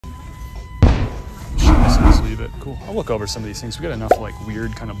believe it. Cool. I'll look over some of these things. We got enough like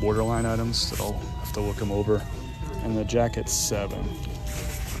weird kind of borderline items that I'll have to look them over. And the jacket's $7.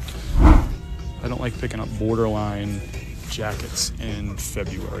 I don't like picking up borderline jackets in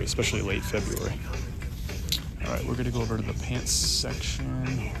February, especially late February. All right, we're gonna go over to the pants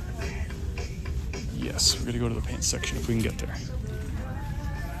section. Yes, we're gonna go to the pants section if we can get there.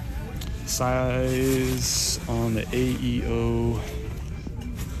 Size on the AEO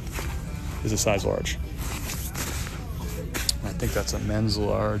is a size large. I think that's a men's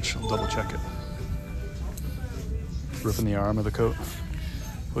large. I'll double check it. Ripping the arm of the coat.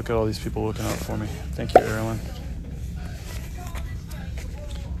 Look at all these people looking out for me. Thank you, Erin.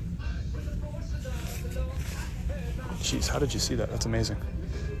 Jeez, how did you see that? That's amazing.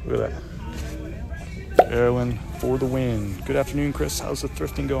 Look at that. Erin for the win. Good afternoon, Chris. How's the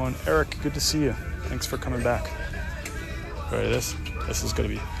thrifting going? Eric, good to see you. Thanks for coming back. All right, this is gonna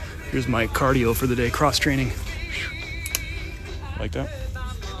be, here's my cardio for the day, cross training. Like that?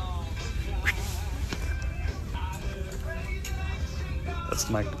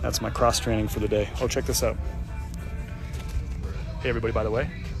 That's my cross training for the day. Oh, check this out. Hey everybody, by the way,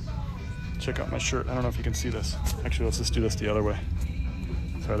 check out my shirt. I don't know if you can see this. Actually, let's just do this the other way.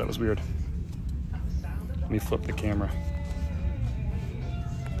 Sorry, that was weird. Let me flip the camera.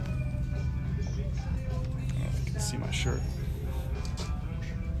 Oh, you can see my shirt.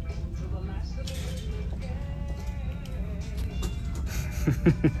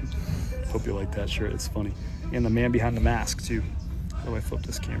 Hope you like that shirt, it's funny. And the man behind the mask too. How do I flip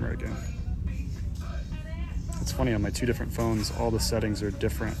this camera again? It's funny, on my two different phones, all the settings are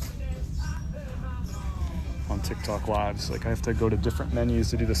different on TikTok Lives. Like I have to go to different menus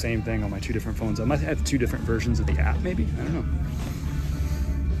to do the same thing on my two different phones. I might have two different versions of the app maybe, I don't know.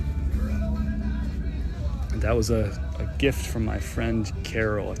 And that was a gift from my friend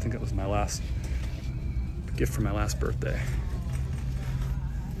Carol. I think that was my last gift for my last birthday.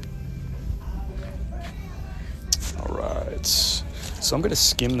 All right, so I'm gonna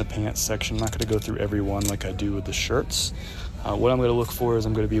skim the pants section. I'm not gonna go through every one like I do with the shirts. What I'm gonna look for is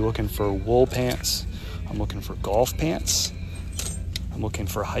I'm gonna be looking for wool pants. I'm looking for golf pants. I'm looking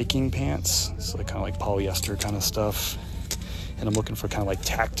for hiking pants. So like kind of like polyester kind of stuff. And I'm looking for kind of like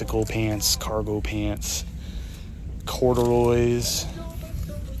tactical pants, cargo pants, corduroys.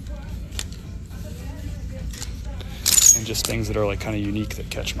 And just things that are like kind of unique that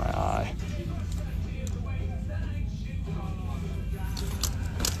catch my eye.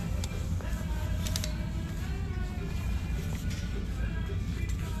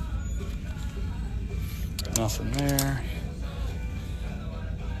 Nothing there.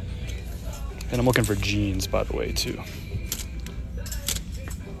 And I'm looking for jeans, by the way, too.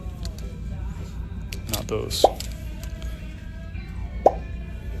 Not those.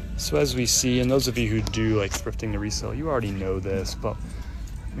 So as we see, and those of you who do like thrifting to resell, you already know this, but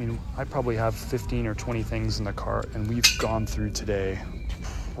I mean, I probably have 15 or 20 things in the cart, and we've gone through today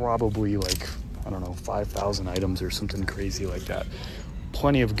probably like, I don't know, 5,000 items or something crazy like that.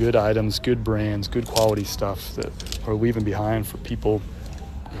 Plenty of good items, good brands, good quality stuff that are leaving behind for people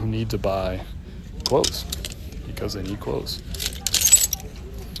who need to buy clothes because they need clothes.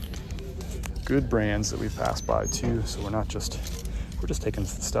 Good brands that we've passed by too, so we're just taking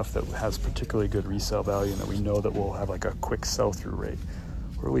stuff that has particularly good resale value and that we know that will have like a quick sell-through rate.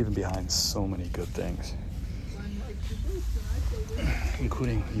 We're leaving behind so many good things,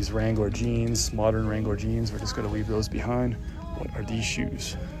 including these Wrangler jeans, modern Wrangler jeans. We're just gonna leave those behind. What are these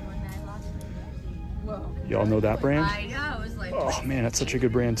shoes? Y'all know that brand? I know, it was like, oh man, that's such a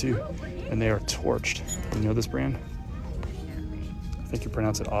good brand too. And they are torched. You know this brand? I think you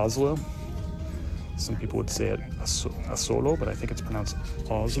pronounce it Oslo. Some people would say it Asolo, but I think it's pronounced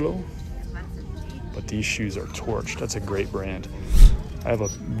Oslo. But these shoes are torched. That's a great brand. I have a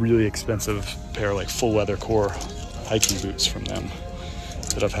really expensive pair, like full leather core hiking boots from them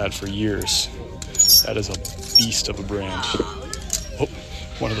that I've had for years. That is a beast of a brand. Oh,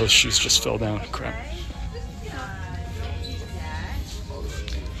 one of those shoes just fell down. Crap.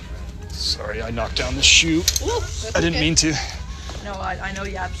 Sorry, I knocked down the shoe. I didn't mean to. No, I know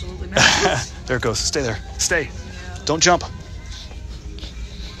you absolutely meant. There it goes. Stay there. Stay. Yeah. Don't jump.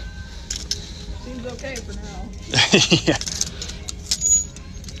 Seems okay for now. Yeah.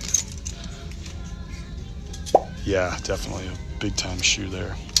 Yeah, definitely a big time shoe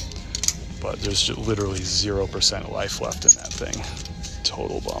there. But there's just literally 0% life left in that thing.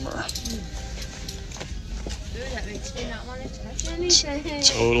 Total bummer. That makes me not want to touch anything.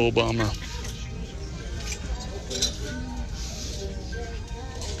 Total bummer.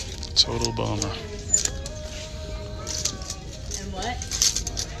 Total bummer. And what?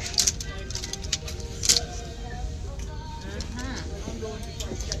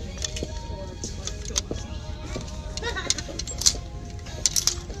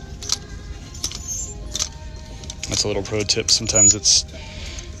 That's a little pro tip. Sometimes it's,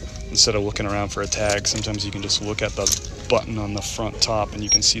 instead of looking around for a tag, sometimes you can just look at the button on the front top and you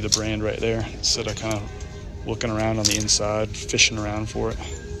can see the brand right there, instead of kind of looking around on the inside, fishing around for it.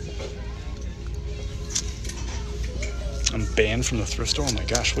 I'm banned from the thrift store? Oh my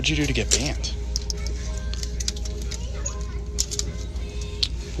gosh, what'd you do to get banned?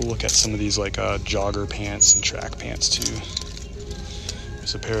 We'll look at some of these like jogger pants and track pants too.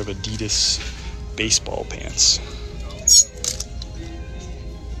 There's a pair of Adidas baseball pants.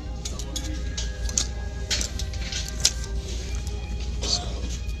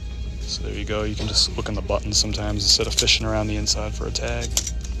 So there you go, you can just look on the buttons sometimes instead of fishing around the inside for a tag.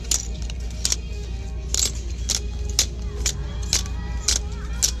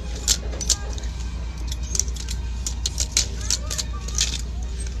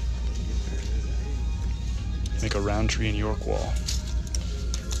 Make a round tree in York wall.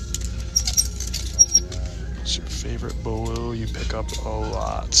 What's your favorite bolo you pick up a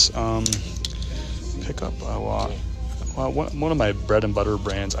lot? Pick up a lot. Well, one of my bread and butter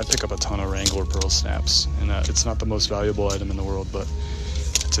brands, I pick up a ton of Wrangler Pearl Snaps, and it's not the most valuable item in the world, but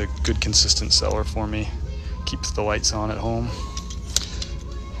it's a good consistent seller for me. Keeps the lights on at home.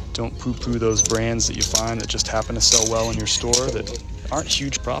 Don't poo-poo those brands that you find that just happen to sell well in your store that aren't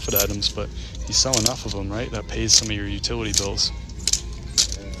huge profit items, but you sell enough of them, right? That pays some of your utility bills.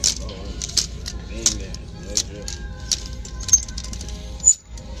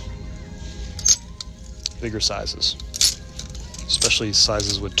 Bigger sizes, especially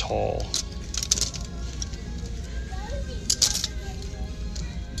sizes with tall.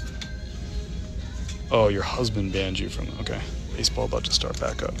 Oh, your husband banned you from, okay. Baseball about to start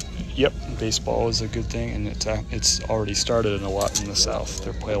back up. Yep, baseball is a good thing, and it's already started in a lot in the South.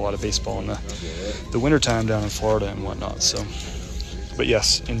 They play a lot of baseball in the wintertime down in Florida and whatnot. So, but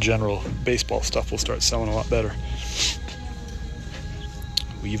yes, in general, baseball stuff will start selling a lot better.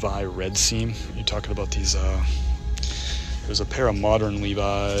 Levi red seam. You're talking about these, there's a pair of modern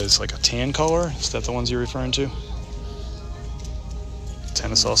Levi's, like a tan color. Is that the ones you're referring to?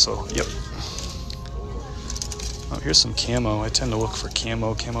 Tennis also, yep. Oh, here's some camo. I tend to look for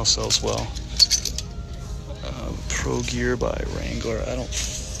camo. Camo sells well. Pro Gear by Wrangler. I don't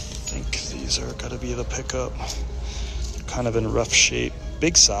think these are gonna be the pickup. Kind of in rough shape.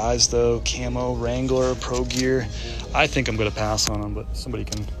 Big size though. Camo, Wrangler, Pro Gear. I think I'm gonna pass on them, but somebody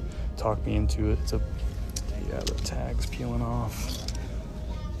can talk me into it. Yeah, the tag's peeling off.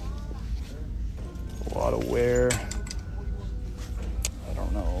 A lot of wear. I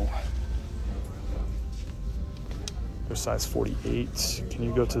don't know. They're size 48. Can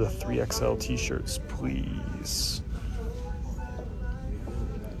you go to the 3XL t-shirts, please?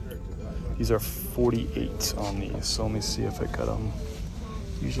 These are 48 on these, so let me see if I got them.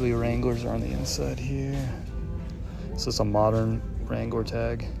 Usually Wranglers are on the inside here. So it's a modern Wrangler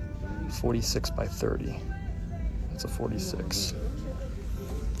tag, 46 by 30. That's a 46.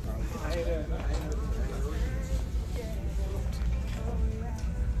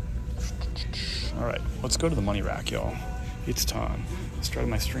 All right, let's go to the money rack, y'all. It's time. I started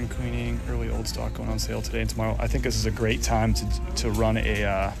my spring cleaning, early old stock going on sale today and tomorrow. I think this is a great time to run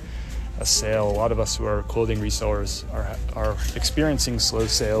a sale. A lot of us who are clothing resellers are experiencing slow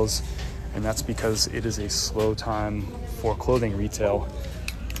sales, and that's because it is a slow time for clothing retail.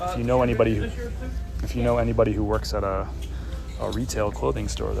 If you know anybody who works at a retail clothing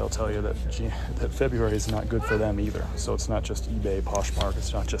store, they'll tell you that February is not good for them either. So it's not just eBay, Poshmark,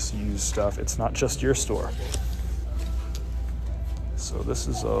 it's not just used stuff, it's not just your store. So this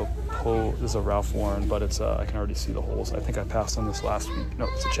is a Ralph Lauren, but it's I can already see the holes. I think I passed on this last week. No,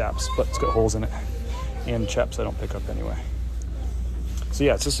 it's a Chaps, but it's got holes in it. And Chaps I don't pick up anyway. So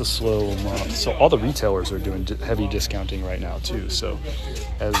yeah, it's just a slow month. So all the retailers are doing heavy discounting right now too. So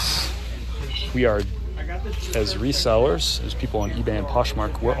as resellers, as people on eBay and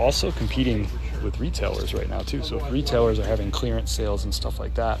Poshmark, we're also competing with retailers right now too. So if retailers are having clearance sales and stuff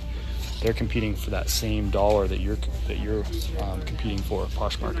like that, they're competing for that same dollar that you're competing for at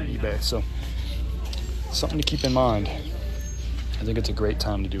Poshmark and eBay. So something to keep in mind. I think it's a great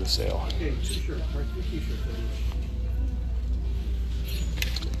time to do a sale.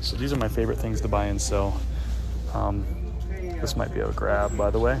 So these are my favorite things to buy and sell. This might be a grab,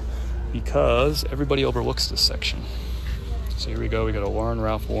 by the way, because everybody overlooks this section. So here we go. We got a Lauren,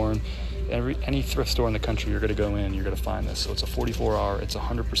 Ralph Lauren. Any thrift store in the country, you're going to go in, you're going to find this. So it's a 44-hour. It's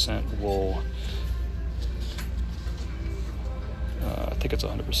 100% wool. I think it's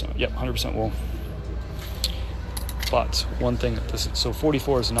 100%. Yep, 100% wool. But one thing, so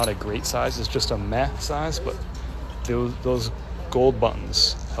 44 is not a great size. It's just a meh size, but those gold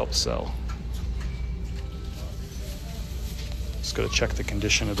buttons help sell. Just got to check the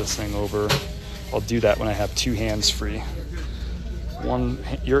condition of this thing over. I'll do that when I have 2 hands free.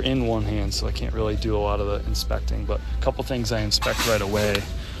 You're in one hand, so I can't really do a lot of the inspecting, but a couple things I inspect right away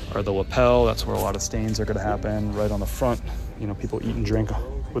are the lapel. That's where a lot of stains are going to happen. Right on the front, you know, people eat and drink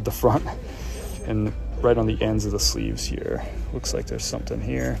with the front, and right on the ends of the sleeves here. Looks like there's something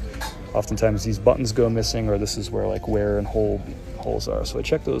here. Oftentimes these buttons go missing, or this is where like wear and holes are. So I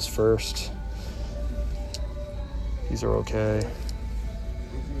check those first. These are okay.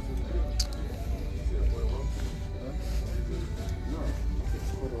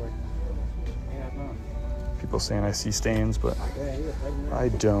 People saying I see stains, but I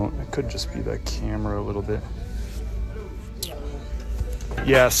don't. It could just be the camera a little bit.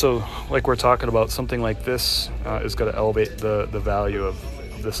 Yeah, so like we're talking about, something like this is going to elevate the value of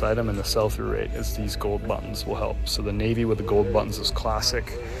this item, and the sell-through rate is these gold buttons will help. So the navy with the gold buttons is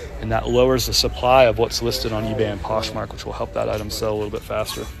classic, and that lowers the supply of what's listed on eBay and Poshmark, which will help that item sell a little bit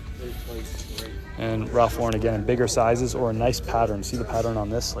faster. And Ralph Lauren, again, in bigger sizes or a nice pattern. See the pattern on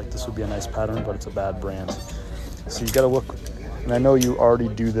this? Like, this would be a nice pattern, but it's a bad brand. So you got to look, and I know you already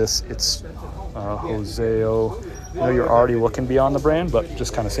do this. It's Joseo. I know you're already looking beyond the brand, but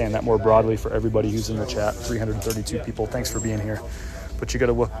just kind of saying that more broadly for everybody who's in the chat. 332 people. Thanks for being here. But you got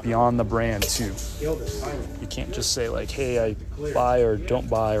to look beyond the brand too. You can't just say like, hey, I buy or don't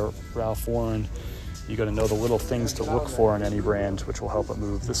buy or Ralph Lauren. You got to know the little things to look for in any brand, which will help it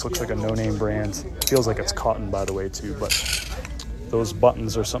move. This looks like a no-name brand. It feels like it's cotton, by the way, too, but those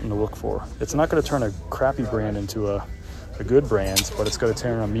buttons are something to look for. It's not going to turn a crappy brand into a good brand, but it's going to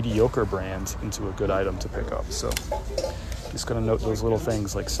turn a mediocre brand into a good item to pick up. So just going to note those little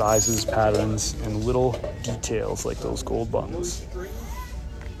things like sizes, patterns, and little details like those gold buttons.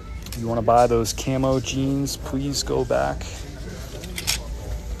 If you want to buy those camo jeans, please go back.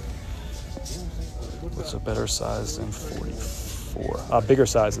 What's a better size than 44? Bigger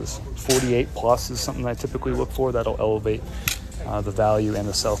sizes. 48 plus is something I typically look for. That'll elevate the value and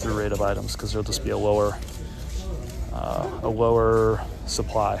the sell-through rate of items, because there'll just be a lower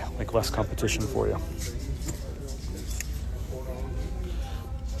supply, like less competition for you.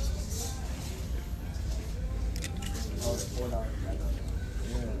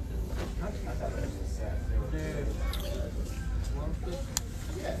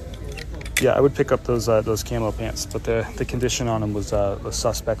 Yeah, I would pick up those camo pants, but the condition on them was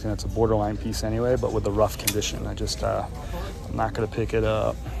suspect, and it's a borderline piece anyway, but with the rough condition. I'm not going to pick it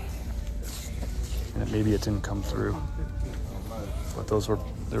up. And maybe it didn't come through, but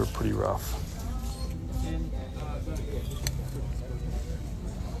they were pretty rough.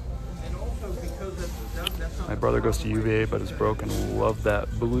 My brother goes to UVA but is broke and loved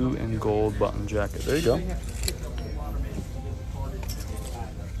that blue and gold button jacket. There you go.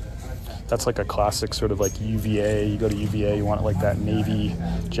 That's like a classic sort of like UVA. You go to UVA, you want like that navy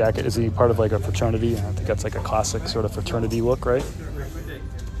jacket. Is he part of like a fraternity? I think that's like a classic sort of fraternity look, right?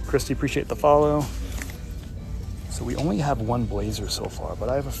 Christy, appreciate the follow. So we only have one blazer so far, but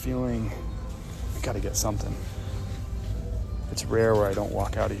I have a feeling we got to get something. It's rare where I don't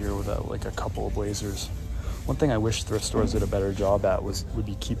walk out of here without like a couple of blazers. One thing I wish thrift stores did a better job at would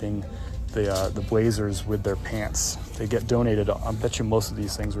be keeping the blazers with their pants. They get donated. I bet you most of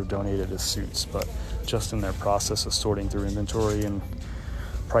these things were donated as suits, but just in their process of sorting through inventory and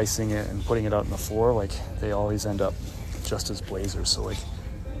pricing it and putting it out on the floor, like they always end up just as blazers. So like,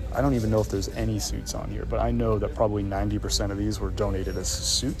 I don't even know if there's any suits on here, but I know that probably 90% of these were donated as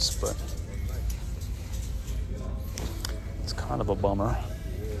suits, but it's kind of a bummer.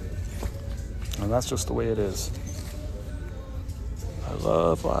 And that's just the way it is. I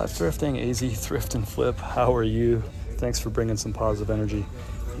love live thrifting. AZ Thrift and Flip, how are you? Thanks for bringing some positive energy.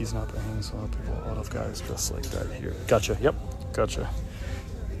 He's not the hands on people. A lot of guys dressed like that here. Gotcha. Yep. Gotcha.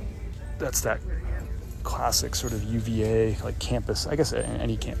 That's that classic sort of UVA, like campus. I guess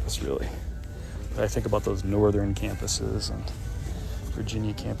any campus really. But I think about those northern campuses and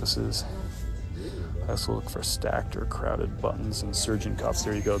Virginia campuses. I also look for stacked or crowded buttons and surgeon cuffs.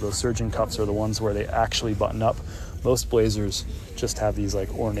 There you go. Those surgeon cuffs are the ones where they actually button up. Most blazers just have these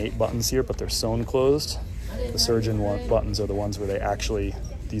like ornate buttons here, but they're sewn closed. The surgeon buttons are the ones where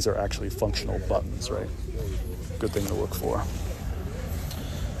these are actually functional buttons, right? Good thing to look for.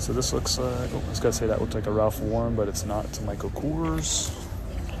 So this looks like, I was gonna say that looked like a Ralph Lauren, but it's not. It's a Michael Kors.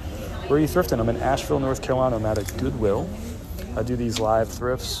 Where are you thrifting? I'm in Asheville, North Carolina. I'm at a Goodwill. I do these live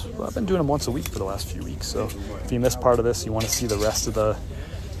thrifts. Well, I've been doing them once a week for the last few weeks. So if you missed part of this, you want to see the rest of the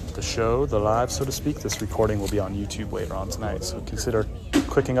show, the live, so to speak, this recording will be on YouTube later on tonight. So consider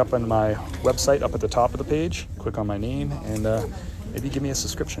clicking up on my website up at the top of the page. Click on my name, and maybe give me a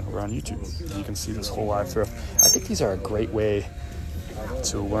subscription over on YouTube. And you can see this whole live thrift. I think these are a great way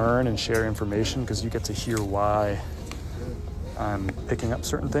to learn and share information because you get to hear why I'm picking up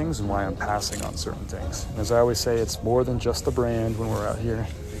certain things and why I'm passing on certain things. And as I always say, it's more than just the brand when we're out here.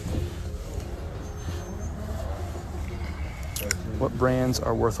 What brands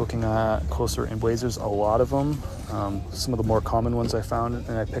are worth looking at closer in blazers? A lot of them. Some of the more common ones I found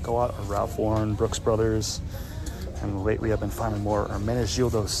and I pick a lot are Ralph Lauren, Brooks Brothers, and lately I've been finding more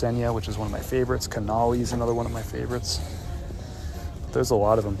Hermenegildo Senya, which is one of my favorites. Canali is another one of my favorites. But there's a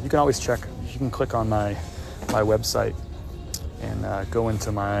lot of them. You can always check. You can click on my website and go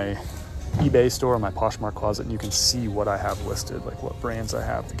into my eBay store, my Poshmark closet, and you can see what I have listed, like what brands I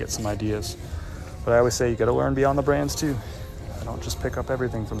have to get some ideas. But I always say you got to learn beyond the brands too. I don't just pick up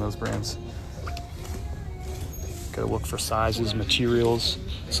everything from those brands. Gotta look for sizes, materials.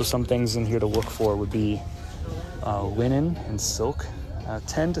 So some things in here to look for would be linen and silk.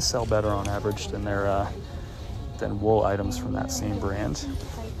 Tend to sell better on average than wool items from that same brand.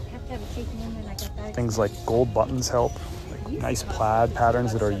 Things like gold buttons help. Like nice plaid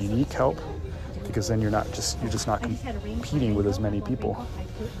patterns that are unique help, because then you're just not competing with as many people.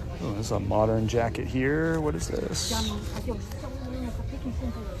 Oh, there's a modern jacket here. What is this?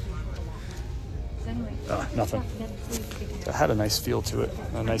 Nothing. It had a nice feel to it.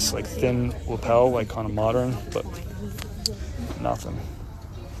 A nice like thin lapel, like kind of modern, but nothing.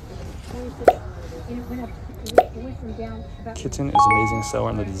 Kitten is amazing seller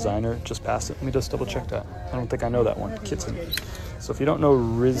and the designer just passed it. Let me just double check that. I don't think I know that one. Kitten. So if you don't know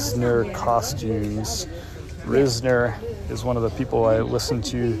Risner Costumes, Risner is one of the people I listen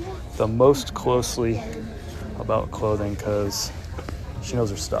to the most closely about clothing because she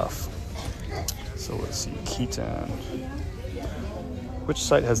knows her stuff. So let's see, Keaton. Which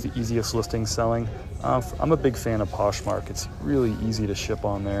site has the easiest listing selling? I'm a big fan of Poshmark. It's really easy to ship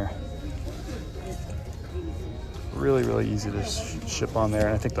on there. Really easy to ship on there.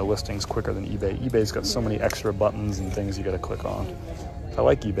 And I think the listing's quicker than eBay. eBay's got so many extra buttons and things you got to click on. I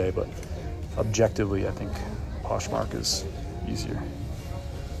like eBay, but objectively, I think Poshmark is easier.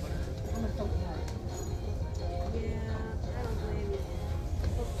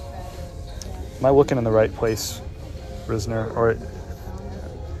 Am I looking in the right place, Risner? Or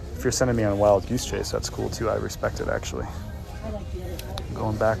if you're sending me on a wild goose chase, that's cool too. I respect it actually. I'm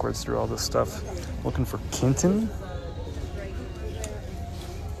going backwards through all this stuff. Looking for Kinton.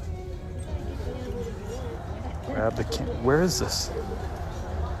 Grab the Kinton. Where is this?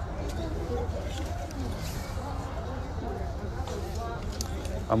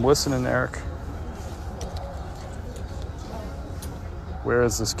 I'm listening, Eric. Where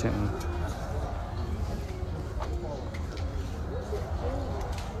is this kitten?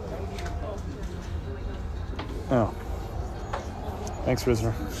 Oh. Thanks,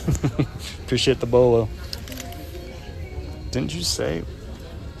 Risner. Appreciate the bolo. Didn't you say?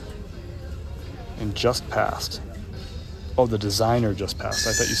 And just passed. Oh, the designer just passed.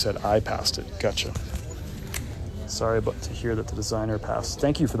 I thought you said I passed it. Gotcha. Sorry but to hear that the designer passed.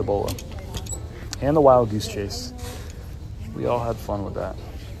 Thank you for the bolo. And the wild goose chase. We all had fun with that.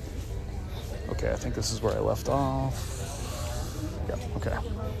 Okay, I think this is where I left off. Yep, okay.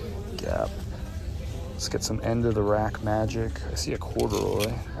 Gap. Let's get some end of the rack magic. I see a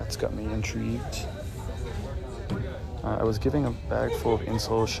corduroy. That's got me intrigued. I was giving a bag full of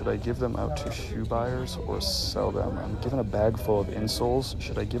insoles. Should I give them out to shoe buyers or sell them? I'm given a bag full of insoles.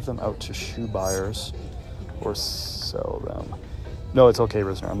 Should I give them out to shoe buyers or sell them? No, it's okay,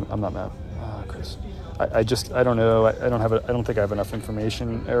 Risner. I'm not mad, Chris. I don't know. I don't think I have enough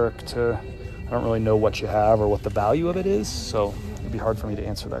information, Eric, I don't really know what you have or what the value of it is. So it'd be hard for me to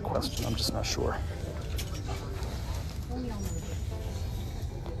answer that question. I'm just not sure.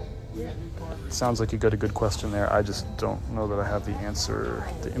 Sounds like you got a good question there. I just don't know that I have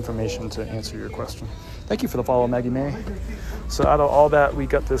the information to answer your question. Thank you for the follow, Maggie May. So out of all that, we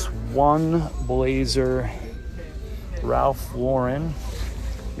got this one blazer, Ralph Lauren.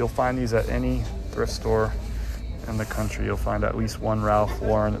 You'll find these at any thrift store in the country. You'll find at least one Ralph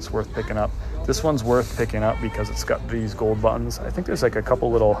Lauren that's worth picking up. This one's worth picking up because it's got these gold buttons. I think there's like a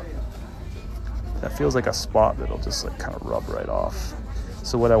couple little, that feels like a spot that'll just like kind of rub right off.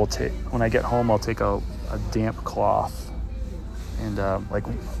 So what I will take, when I get home, I'll take a damp cloth and like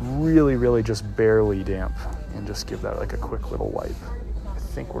really just barely damp and just give that like a quick little wipe. I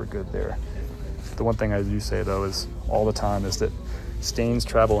think we're good there. The one thing I do say though is all the time is that stains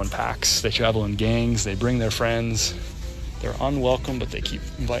travel in packs, they travel in gangs, they bring their friends. They're unwelcome, but they keep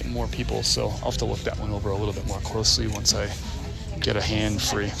inviting more people. So I'll have to look that one over a little bit more closely once I get a hand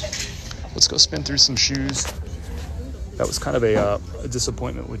free. Let's go spin through some shoes. That was kind of a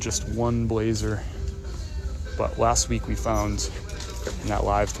disappointment with just one blazer. But last week we found, in that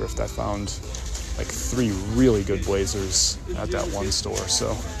live thrift, I found like 3 really good blazers at that one store.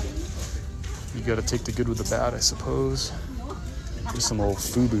 So you got to take the good with the bad, I suppose. Here's some old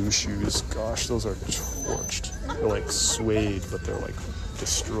FUBU shoes. Gosh, those are torched. They're like suede, but they're like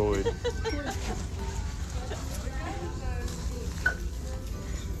destroyed.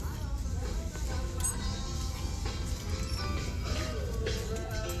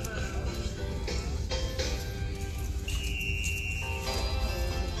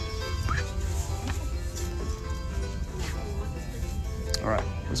 All right,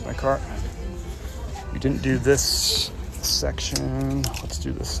 here's my cart. We didn't do this section. Let's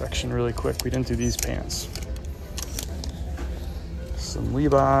do this section really quick. We didn't do these pants. Some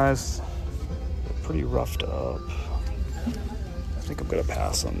Levi's. They're pretty roughed up. I think I'm gonna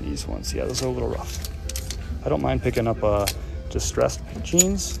pass on these ones. Yeah, those are a little rough. I don't mind picking up distressed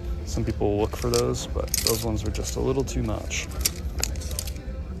jeans. Some people will look for those, but those ones were just a little too much.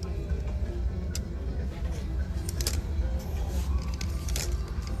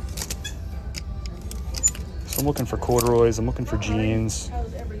 I'm looking for corduroys, I'm looking for jeans,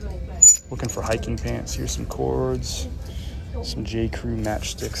 looking for hiking pants. Here's some cords, some J. Crew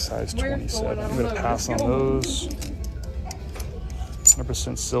matchstick size 27. I'm gonna pass on those.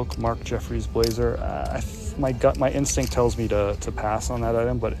 100% silk Marc Jeffries blazer. My instinct tells me to pass on that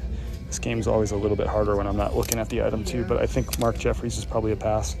item, but this game's always a little bit harder when I'm not looking at the item too. But I think Marc Jeffries is probably a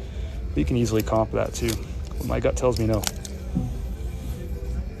pass. But you can easily comp that too. But my gut tells me no.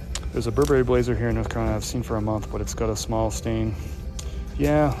 There's a Burberry blazer here in North Carolina I've seen for a month, but it's got a small stain.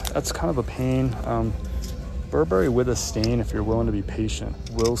 Yeah, that's kind of a pain. Burberry with a stain, if you're willing to be patient,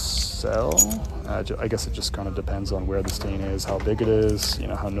 will sell. I guess it just kind of depends on where the stain is, how big it is, you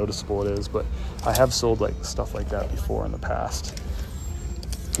know, how noticeable it is. But I have sold like stuff like that before in the past.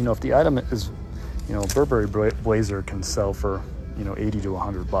 You know, if the item is, you know, Burberry blazer can sell for, you know, 80 to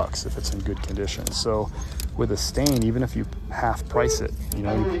 100 bucks if it's in good condition. So with a stain, even if you half price it, you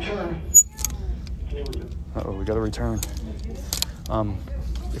know, uh-oh, we got a return.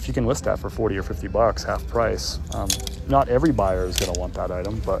 If you can list that for 40 or 50 bucks, half price, not every buyer is gonna want that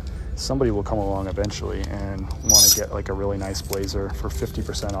item, but somebody will come along eventually and wanna get like a really nice blazer for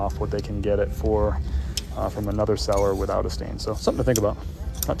 50% off what they can get it for from another seller without a stain. So something to think about.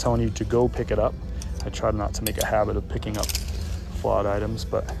 I'm not telling you to go pick it up. I try not to make a habit of picking up flawed items,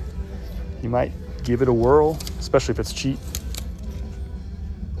 but you might give it a whirl, especially if it's cheap.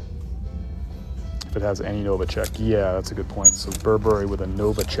 If it has any Nova check, yeah, that's a good point. So Burberry with a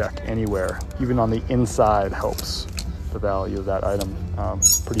Nova check anywhere, even on the inside, helps the value of that item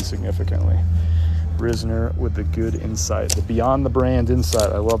pretty significantly. Risner with the good inside, the beyond the brand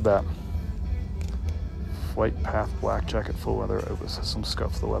inside. I love that. Flight Path black jacket, full leather. It was some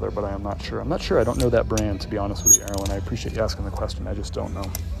scuff the leather, but I am not sure. I'm not sure. I don't know that brand, to be honest with you, Erlen. I appreciate you asking the question. I just don't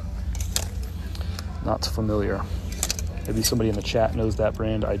know. Not familiar. Maybe somebody in the chat knows that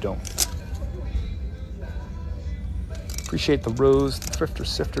brand. I don't. Appreciate the rose. The thrifter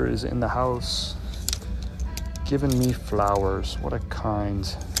sifter is in the house, giving me flowers. What a kind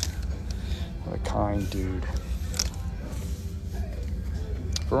dude.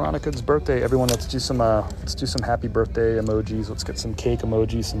 Veronica's birthday. Everyone, let's do some happy birthday emojis. Let's get some cake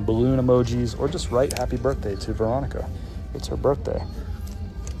emojis, some balloon emojis, or just write happy birthday to Veronica. It's her birthday.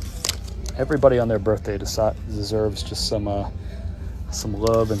 Everybody on their birthday deserves just some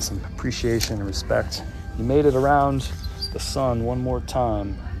love and some appreciation and respect. You made it around the sun one more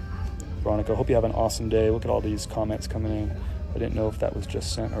time, Veronica. I hope you have an awesome day. Look at all these comments coming in. I didn't know if that was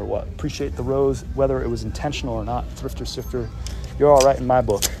just sent or what. Appreciate the rose, whether it was intentional or not. Thrifter Sifter, you're all right in my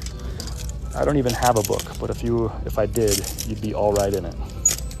book. I don't even have a book, but if I did, you'd be all right in it.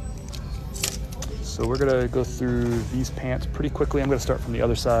 So we're gonna go through these pants pretty quickly. I'm gonna start from the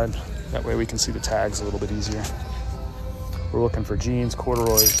other side. That way we can see the tags a little bit easier. We're looking for jeans,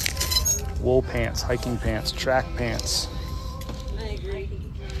 corduroys, wool pants, hiking pants, track pants.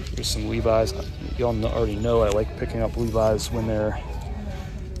 Here's some Levi's. Y'all already know I like picking up Levi's when they're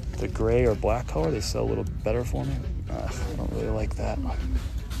the gray or black color. They sell a little better for me. I don't really like that.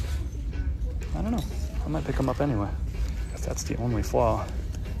 I don't know. I might pick them up anyway, if that's the only flaw.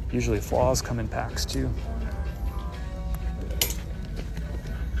 Usually flaws come in packs too.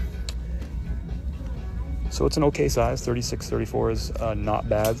 So it's an okay size. 36, 34 is not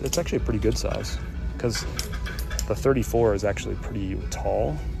bad. It's actually a pretty good size because the 34 is actually pretty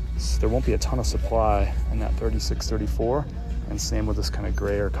tall. So there won't be a ton of supply in that 36, 34. And same with this kind of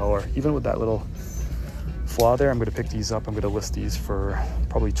grayer color. Even with that little flaw there, I'm gonna pick these up. I'm gonna list these for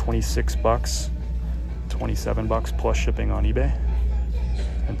probably 26 bucks, $27 plus shipping on eBay.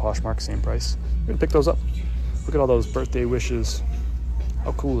 And Poshmark, same price. We're gonna pick those up. Look at all those birthday wishes.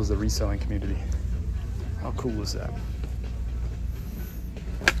 How cool is the reselling community? How cool is that?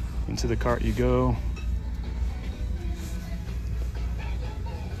 Into the cart you go.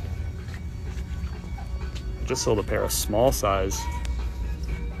 Just sold a pair of small size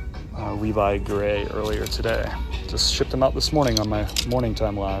Levi Gray earlier today. Just shipped them out this morning on my morning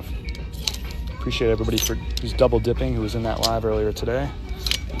time live. Appreciate everybody who's double dipping, who was in that live earlier today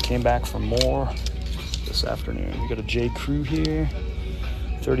and came back for more this afternoon. We got a J. Crew here,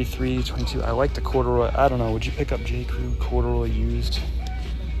 33, 22. I like the corduroy. I don't know, would you pick up J. Crew corduroy used?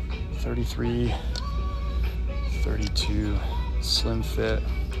 33, 32, slim fit.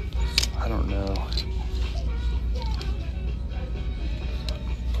 I don't know.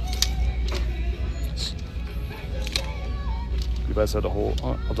 You guys had a whole,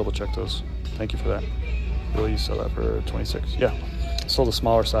 I'll double check those. Thank you for that. Really, you sell that for 26? Yeah. Sold a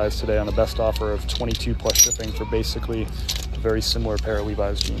smaller size today on the best offer of 22 plus shipping for basically a very similar pair of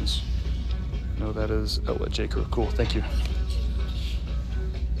Levi's jeans. No, that is outlet J. Crew. Cool, thank you.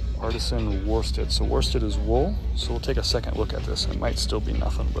 Artisan worsted. So worsted is wool. So we'll take a second look at this. It might still be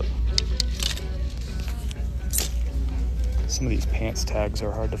nothing, but some of these pants tags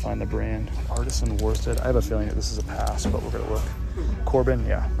are hard to find the brand. Artisan worsted. I have a feeling that this is a pass, but we're gonna look. Corbin,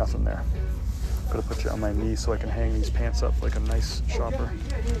 yeah, nothing there. I'm gonna put you on my knee so I can hang these pants up like a nice shopper.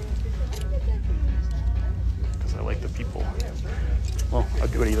 Because I like the people. Well, I'll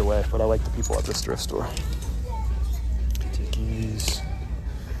do it either way, but I like the people at this thrift store. Dickies.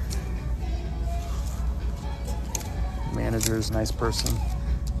 Manager's nice person.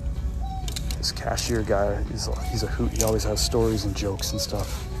 This cashier guy, he's a hoot. He always has stories and jokes and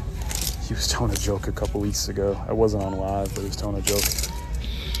stuff. He was telling a joke a couple weeks ago. I wasn't on live, but he was telling a joke.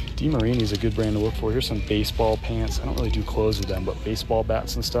 DeMarini's a good brand to look for. Here's some baseball pants. I don't really do clothes with them, but baseball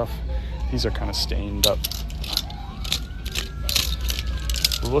bats and stuff. These are kind of stained up.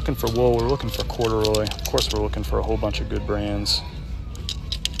 We're looking for wool. We're looking for corduroy. Of course, we're looking for a whole bunch of good brands.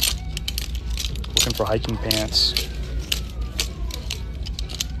 Looking for hiking pants.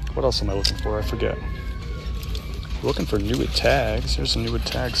 What else am I looking for? I forget. We're looking for Newwood tags. Here's some Newwood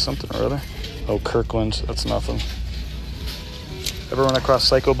tags, something or other. Oh, Kirkland. That's nothing. Ever run across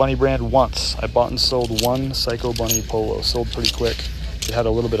Psycho Bunny brand? Once. I bought and sold one Psycho Bunny polo. Sold pretty quick. It had a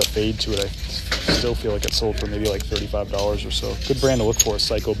little bit of fade to it. I still feel like it sold for maybe like $35 or so. Good brand to look for,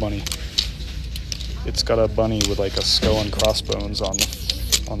 Psycho Bunny. It's got a bunny with like a skull and crossbones on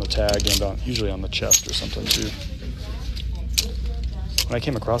the tag and usually on the chest or something too. When I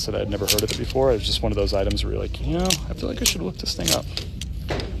came across it, I had never heard of it before. It was just one of those items where you're like, you know, I feel like I should look this thing up.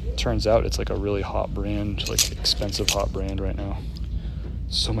 Turns out it's like a really hot brand, like expensive hot brand right now.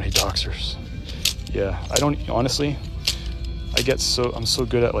 So many Doxers. Yeah, I don't, honestly, I'm so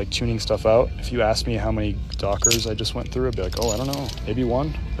good at like tuning stuff out. If you ask me how many Dockers I just went through, I'd be like, oh, I don't know, maybe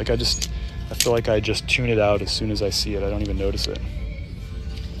one. Like I feel like I just tune it out as soon as I see it. I don't even notice it.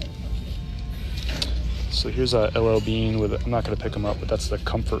 So here's a LL Bean with, I'm not gonna pick them up, but that's the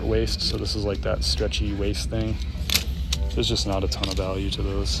comfort waist. So this is like that stretchy waist thing. There's just not a ton of value to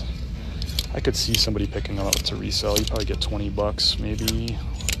those. I could see somebody picking them up to resell. You probably get $20, maybe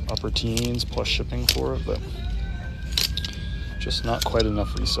upper teens plus shipping for it, but just not quite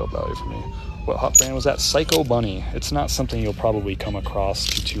enough resale value for me. What hot brand was that? Psycho Bunny. It's not something you'll probably come across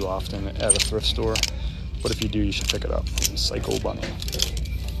too often at a thrift store, but if you do, you should pick it up. Psycho Bunny.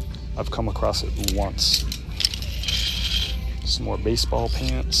 I've come across it once. Some more baseball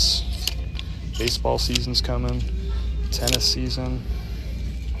pants. Baseball season's coming. Tennis season.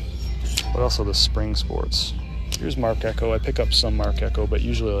 What else are the spring sports? Here's Marc Echo. I pick up some Marc Echo, but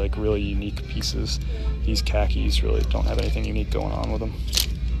usually like really unique pieces. These khakis really don't have anything unique going on with them.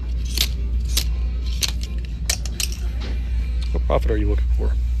 What profit are you looking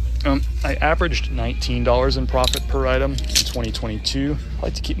for? I averaged $19 in profit per item in 2022. I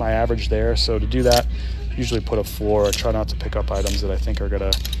like to keep my average there, so to do that, I usually put a floor. I try not to pick up items that I think are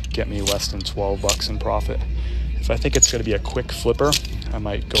gonna get me less than $12 in profit. If I think it's gonna be a quick flipper, I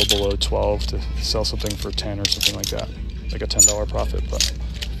might go below 12 to sell something for 10 or something like that, like a $10 profit.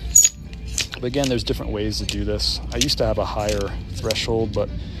 But again, there's different ways to do this. I used to have a higher threshold, but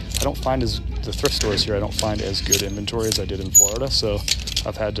I don't find the thrift stores here, I don't find as good inventory as I did in Florida, so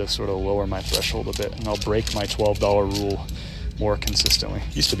I've had to sort of lower my threshold a bit, and I'll break my $12 rule more consistently.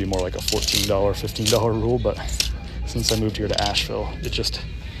 It used to be more like a $14, $15 rule, but since I moved here to Asheville,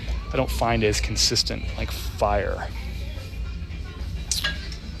 I don't find it as consistent like fire.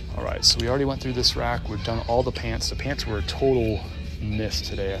 All right, so we already went through this rack. We've done all the pants. The pants were a total miss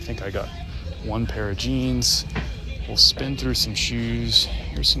today. I think I got one pair of jeans. We'll spin through some shoes.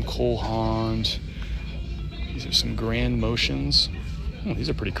 Here's some Cole Haan. These are some Grand Motions. Oh, these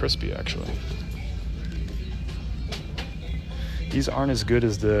are pretty crispy, actually. These aren't as good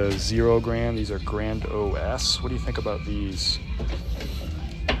as the 0 gram. These are Grand OS. What do you think about these?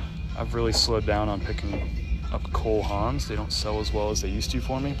 I've really slowed down on picking up Cole Haans. They don't sell as well as they used to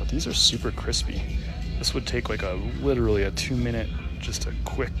for me, but these are super crispy. This would take like literally a 2-minute, just a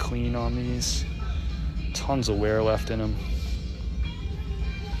quick clean on these. Tons of wear left in them.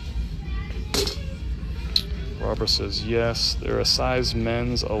 Barbara says yes. They're a size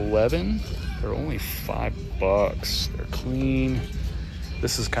men's 11. They're only $5. They're clean.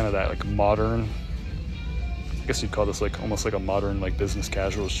 This is kind of that like modern, I guess you'd call this like almost like a modern like business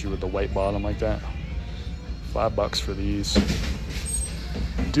casual shoe with the white bottom like that. $5 for these.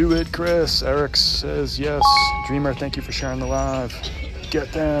 Do it, Chris. Eric says yes. Dreamer, thank you for sharing the live.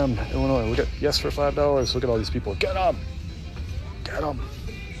 Get them, Illinois. Look at yes for $5. Look at all these people. Get them. Get them.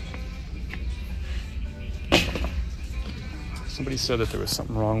 Somebody said that there was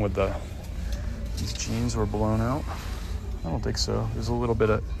something wrong with these jeans were blown out. I don't think so. There's a little bit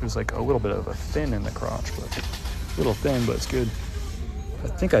of, there's like a little bit of a thin in the crotch, but a little thin, but it's good. I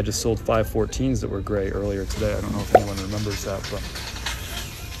think I just sold 514s that were gray earlier today. I don't know if anyone remembers that, but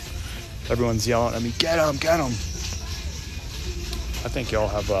everyone's yelling at me, get them, get them. I think y'all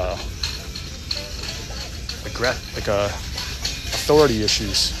have authority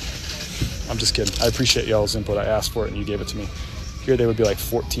issues. I'm just kidding. I appreciate y'all's input. I asked for it and you gave it to me. Here they would be like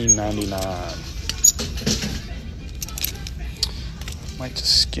 $14.99. Might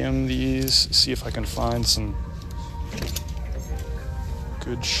just skim these, see if I can find some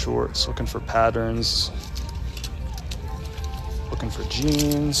good shorts. Looking for patterns. Looking for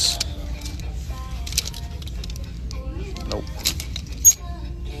jeans. Nope.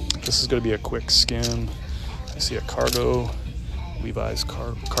 This is going to be a quick skim. I see a cargo, Levi's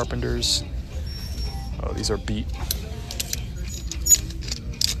Carpenters. Oh, these are beat.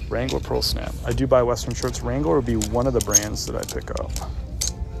 Wrangler Pearl Snap. I do buy Western shirts. Wrangler would be one of the brands that I pick up.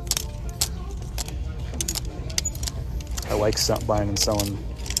 I like buying and selling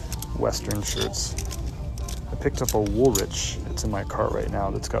Western shirts. I picked up a Woolrich. It's in my cart right now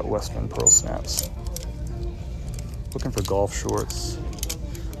that's got Western Pearl Snaps. Looking for golf shorts.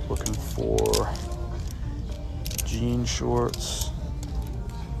 Looking for jean shorts.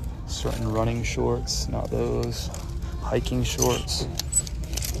 Certain running shorts, not those. Hiking shorts.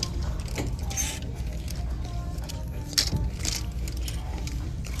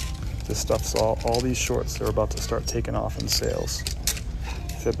 This stuff's all these shorts, they're about to start taking off in sales.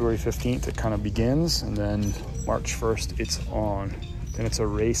 February 15th it kind of begins, and then March 1st it's on. Then it's a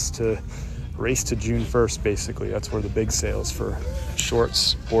race to June 1st basically. That's where the big sales for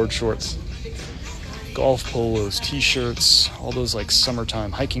shorts, board shorts, golf polos, t-shirts, all those like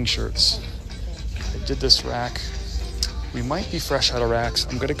summertime hiking shirts. I did this rack. We might be fresh out of racks.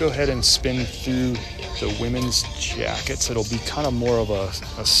 I'm gonna go ahead and spin through the women's jackets. It'll be kind of more of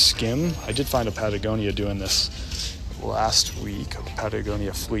a skim. I did find a Patagonia doing this last week, a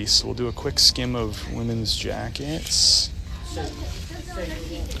Patagonia fleece. So we'll do a quick skim of women's jackets.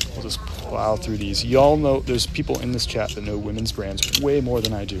 We'll just plow through these. Y'all know, there's people in this chat that know women's brands way more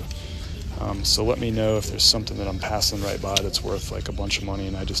than I do. So let me know if there's something that I'm passing right by that's worth like a bunch of money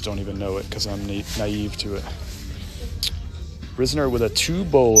and I just don't even know it because I'm naive to it. Risner with a 2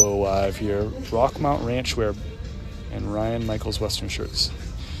 bolo live here. Rockmount Ranchwear and Ryan Michaels Western shirts.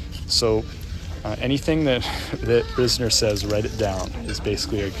 So anything that Risner says, write it down. Is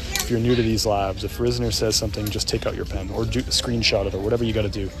basically, if you're new to these lives, if Risner says something, just take out your pen or do a screenshot of it, whatever you got to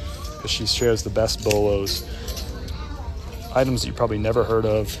do, because she shares the best bolos, items that you probably never heard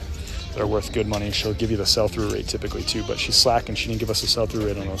of that are worth good money. She'll give you the sell-through rate typically too, but she's slacking. She didn't give us a sell-through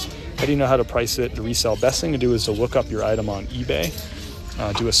rate on those. How do you know how to price it to resell? Best thing to do is to look up your item on eBay,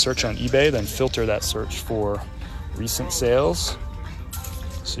 do a search on eBay, then filter that search for recent sales.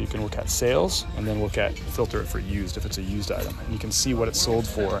 So you can look at sales and then filter it for used if it's a used item. And you can see what it sold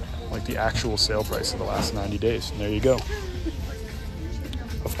for, like the actual sale price of the last 90 days. And there you go.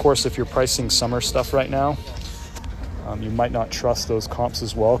 Of course, if you're pricing summer stuff right now, you might not trust those comps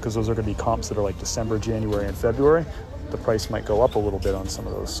as well because those are going to be comps that are like December, January, and February. The price might go up a little bit on some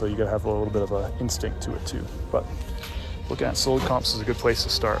of those, so you got to have a little bit of an instinct to it too. But looking at sold comps is a good place to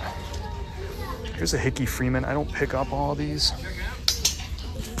start. Here's a Hickey Freeman. I don't pick up all of these,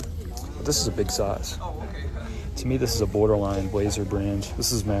 but this is a big size. To me, this is a borderline blazer brand.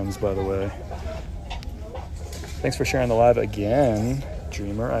 This is men's, by the way. Thanks for sharing the live again,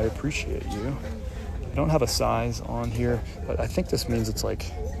 Dreamer. I appreciate you. I don't have a size on here, but I think this means it's like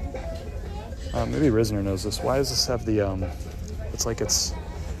Maybe Risner knows this. Why does this have the, it's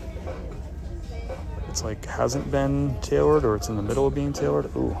like hasn't been tailored, or it's in the middle of being tailored?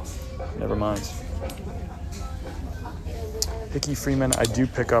 Ooh, never mind. Hickey Freeman, I do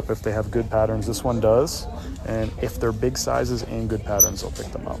pick up if they have good patterns. This one does. And if they're big sizes and good patterns, I'll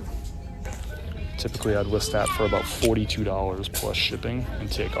pick them up. Typically, I'd list that for about $42 plus shipping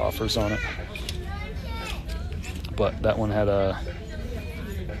and take offers on it. But that one had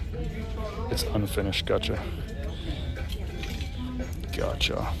it's unfinished. Gotcha.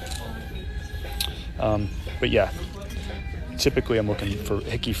 But yeah, typically I'm looking for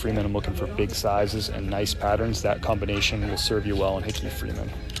Hickey Freeman. I'm looking for big sizes and nice patterns. That combination will serve you well in Hickey Freeman.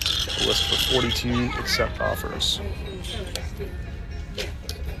 A list for $42, accept offers.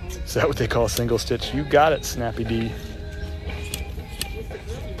 Is that what they call a single stitch? You got it, Snappy D.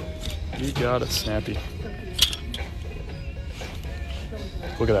 You got it, Snappy.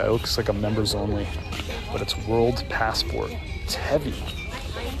 Look at that, it looks like a members only, but it's World Passport. It's heavy.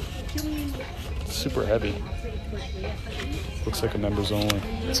 Super heavy. Looks like a members only.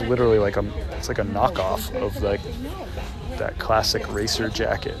 It's literally like it's like a knockoff of like that classic racer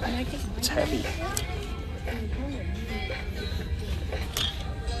jacket. It's heavy.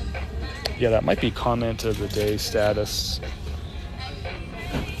 Yeah, that might be comment of the day status.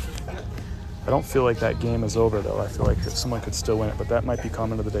 I don't feel like that game is over though. I feel like someone could still win it, but that might be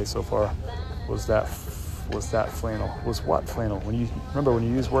comment of the day so far. Was that flannel? Was what flannel? When you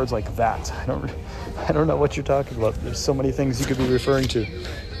use words like that, I don't know what you're talking about. There's so many things you could be referring to.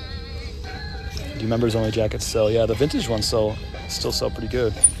 Do members only jackets sell? Yeah, the vintage ones still sell pretty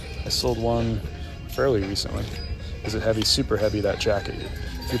good. I sold one fairly recently. Is it heavy? Super heavy, that jacket.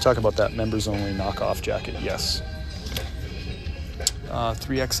 If you're talking about that members only knockoff jacket, yes.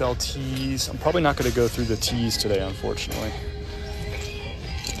 3XL tees. I'm probably not going to go through the tees today, unfortunately.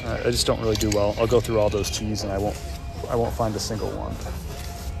 I just don't really do well. I'll go through all those tees and I won't find a single one.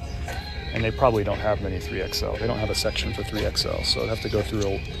 And they probably don't have many 3XL. They don't have a section for 3XL, so I'd have to go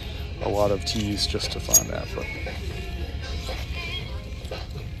through a lot of tees just to find that. But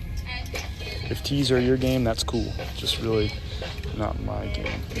if tees are your game, that's cool. Just really not my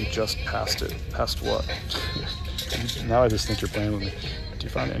game. You just passed it. Passed what? Now I just think you're playing with me. Do you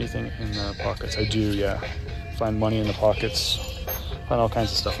find anything in the pockets? I do, yeah. Find money in the pockets. Find all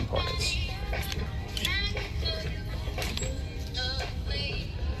kinds of stuff in pockets.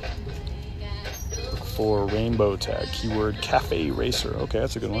 Look for rainbow tag. Keyword cafe racer. Okay,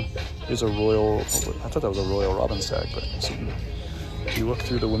 that's a good one. Here's a Royal. I thought that was a Royal Robbins tag, but if you look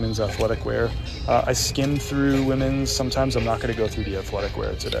through the women's athletic wear, I skim through women's. Sometimes I'm not going to go through the athletic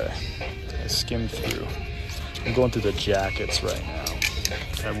wear today. I skim through. I'm going through the jackets right now.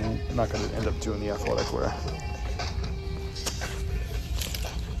 I'm not going to end up doing the athletic wear.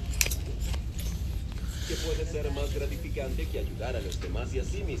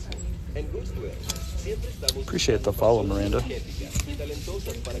 Appreciate the follow, Miranda.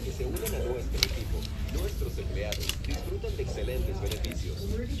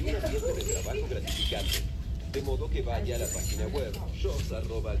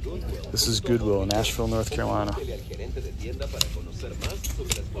 This is Goodwill in Asheville, North Carolina.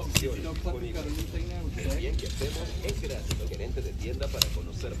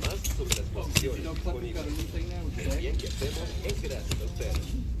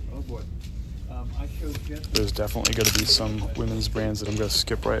 There's definitely going to be some women's brands that I'm going to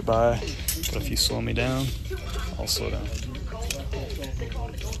skip right by, but if you slow me down, I'll slow down.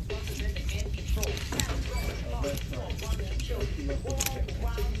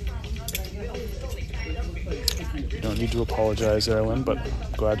 You don't need to apologize, Erwin, but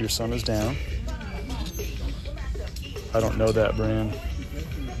I'm glad your son is down. I don't know that brand.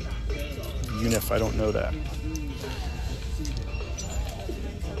 Unif, I don't know that.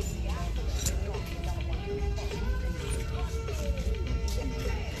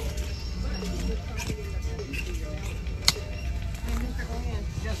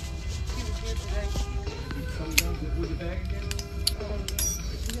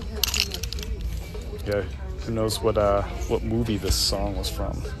 Yeah, who knows what movie this song was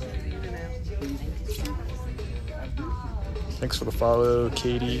from. Thanks for the follow,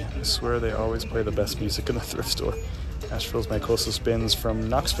 Katie. I swear they always play the best music in the thrift store. Asheville's my closest bins from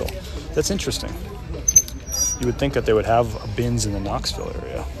Knoxville. That's interesting. You would think that they would have bins in the Knoxville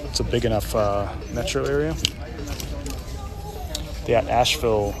area. It's a big enough metro area. The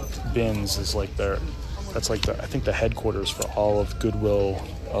Asheville bins is like I think the headquarters for all of Goodwill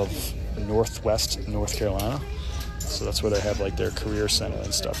of Northwest North Carolina. So that's where they have like their career center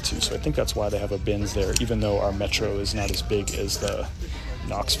and stuff too. So I think that's why they have a bins there, even though our metro is not as big as the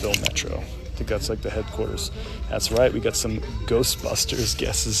Knoxville metro. think that's like the headquarters. That's right, we got some Ghostbusters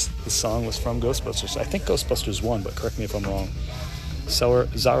guesses. The song was from Ghostbusters. I think Ghostbusters won, but correct me if I'm wrong. Seller,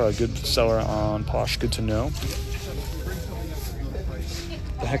 Zara, good seller on Posh, good to know.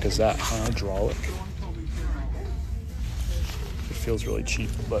 The heck is that? Hydraulic. It feels really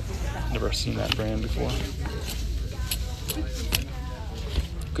cheap, but never seen that brand before.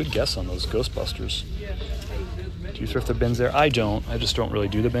 Good guess on those Ghostbusters. Do you thrift the bins there? I don't. I just don't really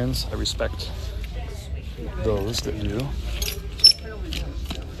do the bins. I respect those that do.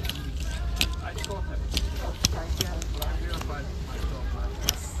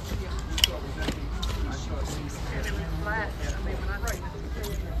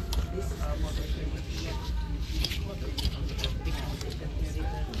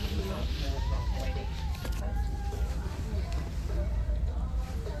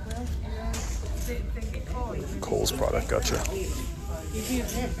 Kohl's product, gotcha.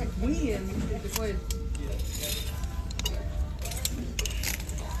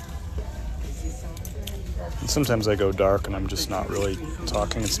 And sometimes I go dark and I'm just not really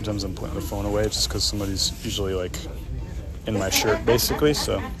talking, and sometimes I'm putting the phone away just because somebody's usually like in my shirt basically.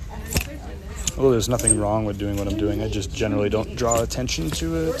 So although there's nothing wrong with doing what I'm doing, I just generally don't draw attention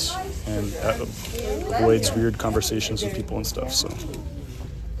to it, and that avoids weird conversations with people and stuff. So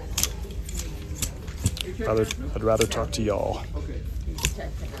I'd rather talk to y'all.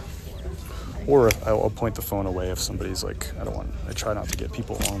 Or I'll point the phone away if somebody's like, I try not to get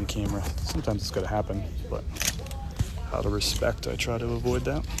people on camera. Sometimes it's gonna happen, but out of respect, I try to avoid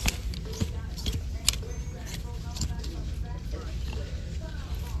that.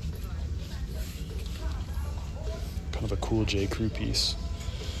 Kind of a cool J. Crew piece.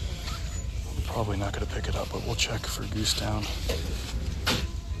 I'm probably not gonna pick it up, but we'll check for goose down.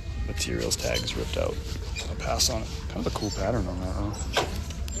 Materials tags ripped out. I'll pass on it. Kind of a cool pattern on that, though.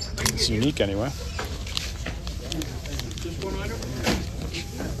 It's unique anyway. I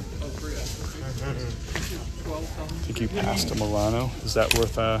think you passed a Milano. Is that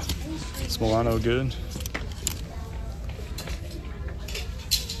worth is Milano good?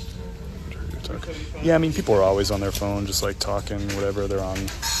 Yeah, I mean, people are always on their phone, just like talking, whatever. They're on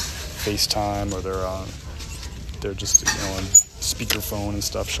FaceTime, or they're just, on speakerphone and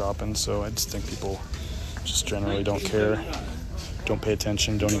stuff shopping. So I just think people just generally don't care, don't pay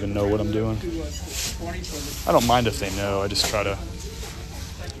attention, don't even know what I'm doing. I don't mind if they know. I just try to,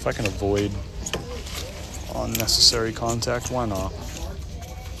 if I can avoid unnecessary contact, why not?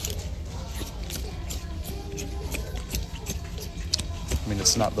 I mean,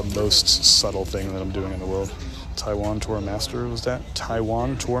 it's not the most subtle thing that I'm doing in the world. Taiwan Tour Master, was that?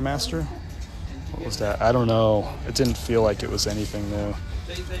 Taiwan Tour Master? What was that? I don't know. It didn't feel like it was anything new.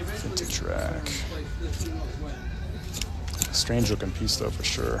 Vintage rack. Strange looking piece though, for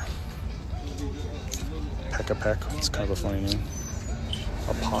sure. Peck. It's kind of a funny name.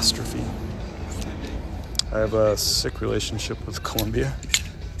 Apostrophe. I have a sick relationship with Colombia.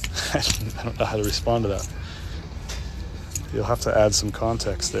 I don't know how to respond to that. You'll have to add some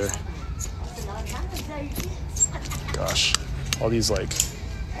context there. Gosh, all these like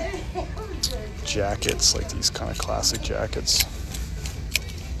jackets, like these kind of classic jackets.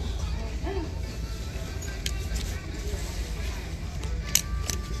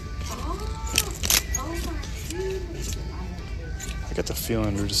 I get the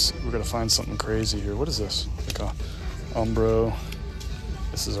feeling we're gonna find something crazy here. What is this? Like a Umbro.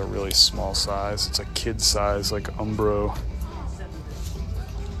 This is a really small size. It's a kid size, like Umbro.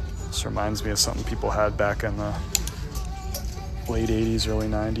 This reminds me of something people had back in the late 80s, early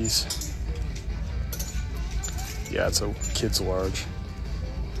 90s. Yeah, it's a kid's large.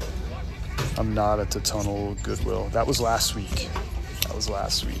 I'm not at the Tunnel Goodwill. That was last week.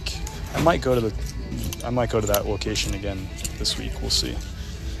 I might go to that location again this week. We'll see.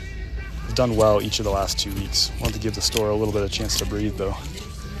 I've done well each of the last 2 weeks. Wanted to give the store a little bit of chance to breathe though.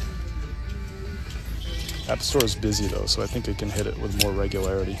 That store is busy though, so I think it can hit it with more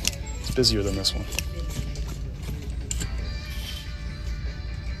regularity. It's busier than this one.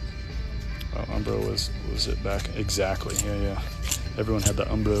 Oh, Umbro was it back? Exactly, yeah. Everyone had the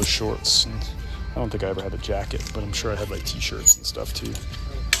Umbro shorts, and I don't think I ever had a jacket, but I'm sure I had like t-shirts and stuff too.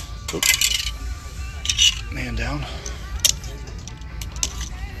 Oh. Man down.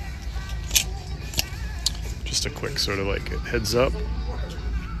 Just a quick sort of like heads up.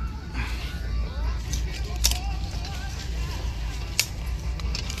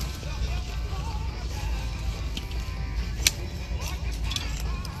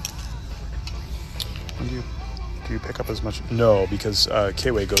 Do you pick up as much? No, because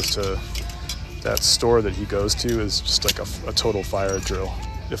K-Way goes to that store that he goes to is just like a total fire drill.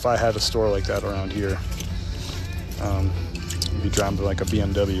 if I had a store like that around here, you'd be driving to like a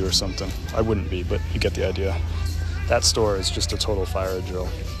BMW or something. I wouldn't be, but you get the idea. That store is just a total fire drill.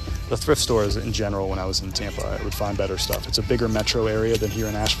 The thrift stores in general, when I was in Tampa, I would find better stuff. It's a bigger metro area than here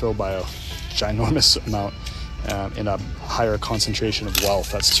in Asheville by a ginormous amount, and a higher concentration of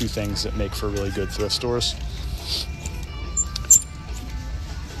wealth. That's two things that make for really good thrift stores.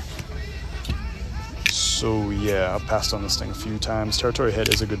 So yeah, I've passed on this thing a few times. Territory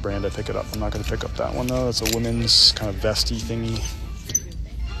Hit is a good brand. I pick it up. I'm not going to pick up that one though. It's a women's kind of vesty thingy.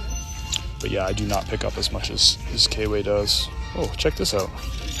 But yeah, I do not pick up as much as K-Way does. Oh, check this out.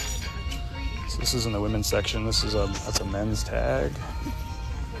 So this is in the women's section. That's a men's tag.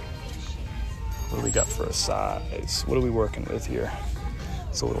 What do we got for a size? What are we working with here?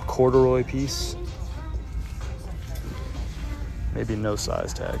 It's a little corduroy piece. Maybe no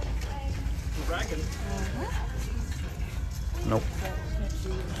size tag. Nope.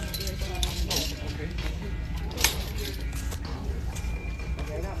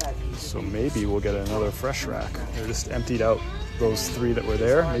 So maybe we'll get another fresh rack. They just emptied out those 3 that were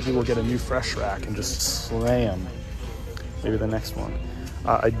there. Maybe we'll get a new fresh rack and just slam. Maybe the next one.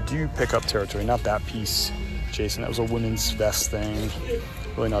 I do pick up Territory, not that piece, Jason. That was a women's vest thing.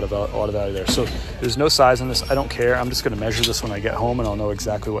 Really not a lot of value there. So there's no size in this. I don't care. I'm just going to measure this when I get home, and I'll know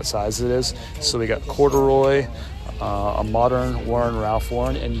exactly what size it is. So we got corduroy, a modern Warren, Ralph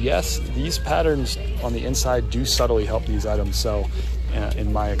Lauren, and yes, these patterns on the inside do subtly help these items sell,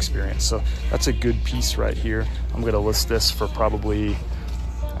 in my experience. So that's a good piece right here. I'm going to list this for probably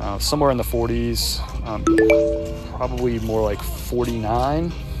somewhere in the 40s, probably more like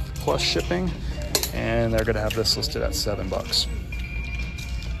 49 plus shipping, and they're going to have this listed at $7.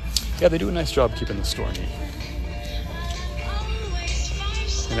 Yeah, they do a nice job keeping the store neat.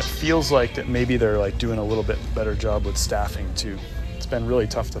 And it feels like that maybe they're like doing a little bit better job with staffing too. It's been really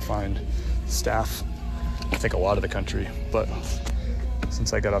tough to find staff, I think a lot of the country, but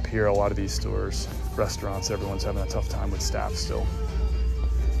since I got up here, a lot of these stores, restaurants, everyone's having a tough time with staff still.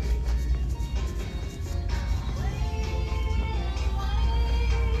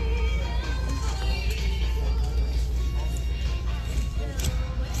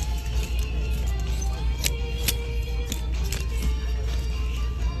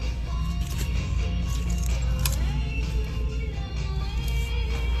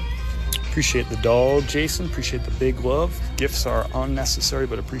 Appreciate the dog, Jason. Appreciate the big love. Gifts are unnecessary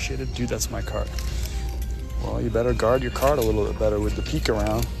but appreciated. Dude, that's my cart. Well, you better guard your cart a little bit better with the peek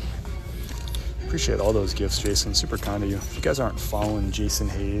around. Appreciate all those gifts, Jason. Super kind of you. If you guys aren't following Jason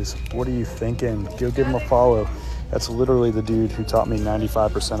Hayes, what are you thinking? Go give him a follow. That's literally the dude who taught me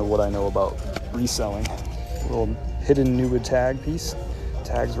 95% of what I know about reselling. A little hidden Newwood tag piece.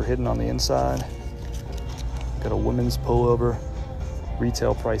 Tags were hidden on the inside. Got a women's pullover.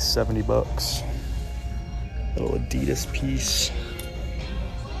 Retail price $70. Little Adidas piece.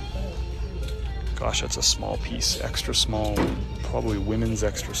 Gosh, that's a small piece, extra small. Probably women's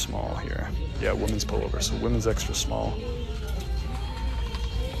extra small here. Yeah, women's pullover, so women's extra small.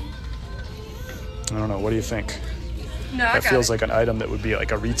 I don't know, what do you think? No, that feels like an item that would be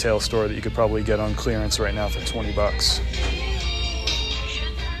like a retail store that you could probably get on clearance right now for $20.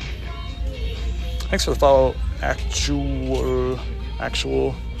 Thanks for the follow, actual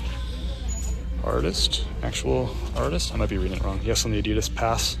artist. I might be reading it wrong. Yes on the Adidas,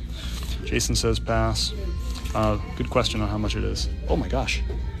 pass. Jason says pass. Good question on how much it is. Oh my gosh,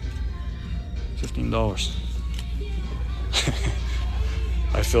 $15.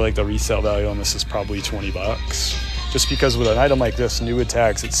 I feel like the resale value on this is probably $20. Just because with an item like this, Newwood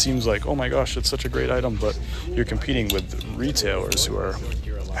tags, it seems like, oh my gosh, it's such a great item, but you're competing with retailers who are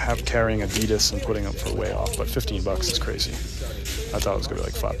carrying Adidas and putting them for way off. But $15 is crazy. I thought it was gonna be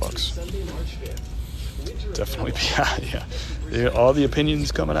like $5. Definitely, yeah. All the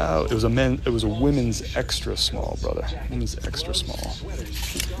opinions coming out. It was a women's extra small, brother. Women's extra small.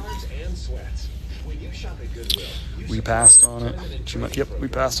 We passed on it. Yep, we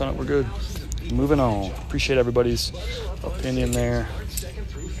passed on it. We're good. Moving on. Appreciate everybody's opinion there.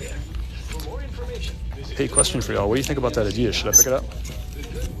 Hey, question for y'all. What do you think about that Adidas? Should I pick it up?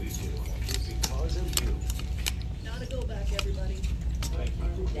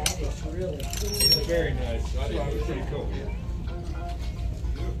 Very nice. I thought it was pretty cool.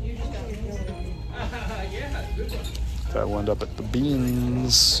 That will end up at the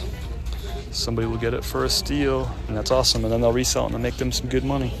beans. Somebody will get it for a steal, and that's awesome. And then they'll resell it and make them some good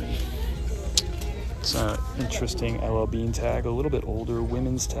money. It's an interesting LL Bean tag, a little bit older,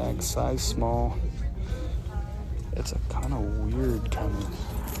 women's tag, size small. It's a kind of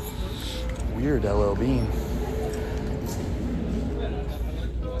weird LL Bean.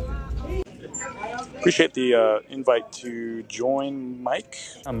 Appreciate the invite to join, Mike.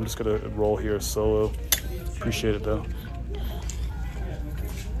 I'm just gonna roll here solo. Appreciate it though.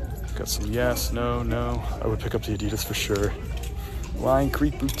 Got some yes, no, no. I would pick up the Adidas for sure. Lion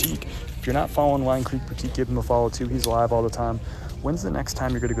Creek Boutique. If you're not following Lion Creek Boutique, give him a follow too. He's live all the time. When's the next time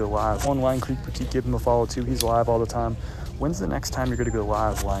you're gonna go live? On Lion Creek Boutique, give him a follow too. He's live all the time. When's the next time you're gonna go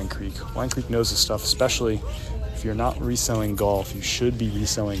live, Lion Creek? Lion Creek knows this stuff, especially if you're not reselling golf. You should be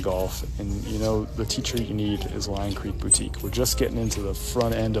reselling golf. And you know, the teacher you need is Lion Creek Boutique. We're just getting into the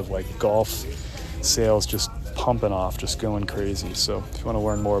front end of like golf sales, just pumping off, just going crazy. So if you want to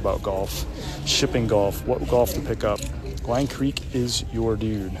learn more about golf, shipping golf, what golf to pick up, Lion Creek is your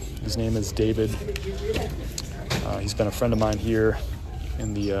dude. His name is David. He's been a friend of mine here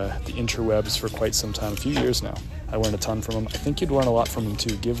in the interwebs for quite some time, a few years now. I learned a ton from him. I think you'd learn a lot from him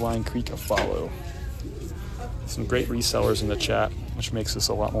too. Give Lion Creek a follow. Some great resellers in the chat, which makes this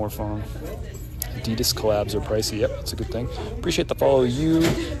a lot more fun. Adidas collabs are pricey. Yep, that's a good thing. Appreciate the follow,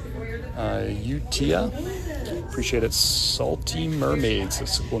 Utia. Appreciate it. Salty Mermaids.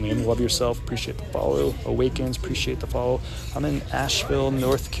 That's a cool name. Love yourself. Appreciate the follow. Awakens. Appreciate the follow. I'm in Asheville,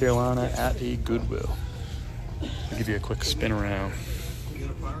 North Carolina at a Goodwill. I'll give you a quick spin around.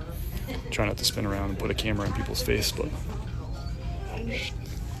 Try not to spin around and put a camera in people's face, but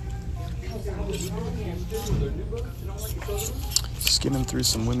skimming through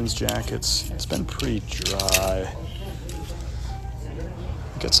some women's jackets. It's been pretty dry.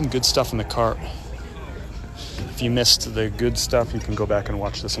 Got some good stuff in the cart. If you missed the good stuff, you can go back and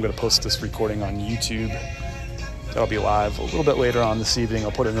watch this. I'm going to post this recording on YouTube. That'll be live a little bit later on this evening.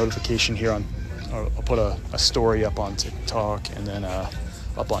 I'll put a notification here on, or I'll put a story up on TikTok and then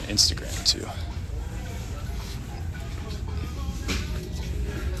up on Instagram too.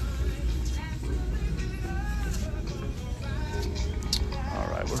 All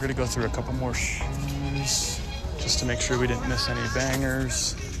right, we're going to go through a couple more shoes just to make sure we didn't miss any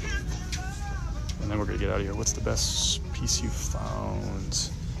bangers. And then we're gonna get out of here. What's the best piece you found?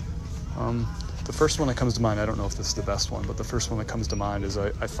 The first one that comes to mind, I don't know if this is the best one, but the first one that comes to mind is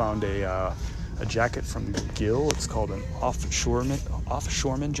I found a jacket from Gill. It's called an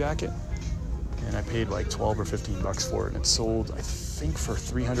offshoreman jacket. And I paid like 12 or 15 bucks for it. And it sold, I think, for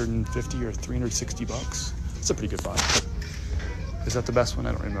 350 or 360 bucks. It's a pretty good buy. Is that the best one?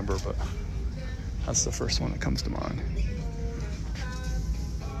 I don't remember, but that's the first one that comes to mind.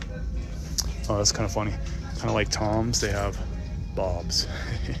 Oh, that's kind of funny. Kind of like Tom's, they have Bob's.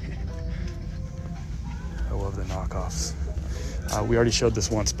 I love the knockoffs. We already showed this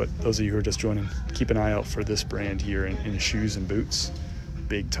once, but those of you who are just joining, keep an eye out for this brand here in shoes and boots.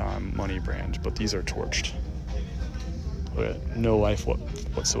 Big time money brand, but these are torched. No life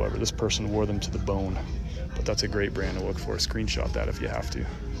whatsoever. This person wore them to the bone, but that's a great brand to look for. Screenshot that if you have to.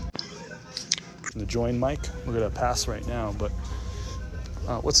 From the join mic, we're gonna pass right now, but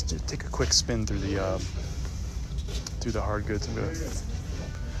let's take a quick spin through the hard goods. I'm gonna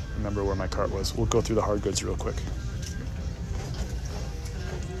remember where my cart was. We'll go through the hard goods real quick.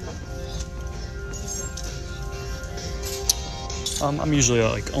 I'm usually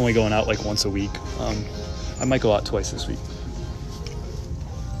like only going out like once a week. I might go out twice this week.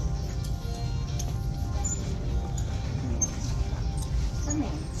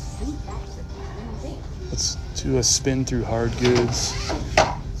 Let's do a spin through hard goods.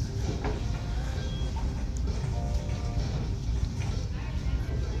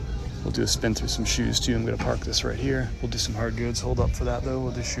 We'll do a spin through some shoes too. I'm gonna park this right here. We'll do some hard goods. Hold up for that though.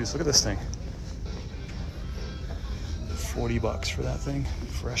 We'll do shoes. Look at this thing. 40 bucks for that thing.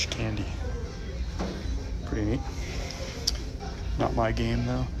 Fresh candy. Pretty neat. Not my game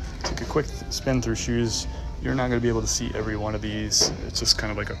though. Take a quick spin through shoes. You're not gonna be able to see every one of these. It's just kind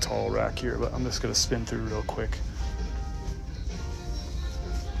of like a tall rack here, but I'm just gonna spin through real quick.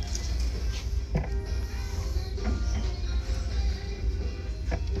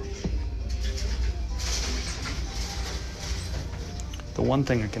 The one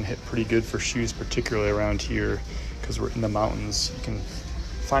thing that can hit pretty good for shoes, particularly around here, because we're in the mountains, you can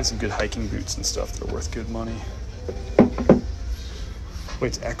find some good hiking boots and stuff that are worth good money. Wait,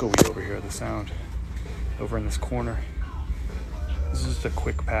 it's echoey over here, the sound. Over in this corner. This is just a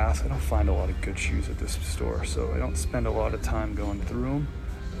quick pass. I don't find a lot of good shoes at this store, so I don't spend a lot of time going through them.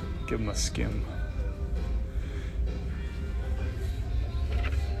 Give them a skim.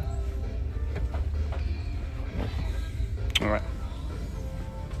 All right.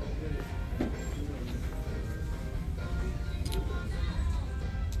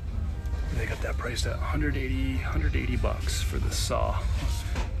 They got that priced at 180 bucks for the saw.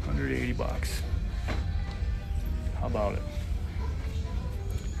 180 bucks. How about it?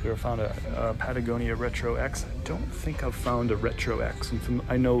 You ever found a Patagonia Retro X? I don't think I've found a Retro X.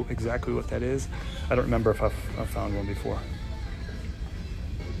 I know exactly what that is. I don't remember if I've found one before.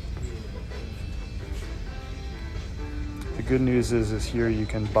 The good news is here you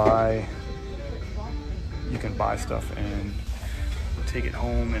can buy stuff and take it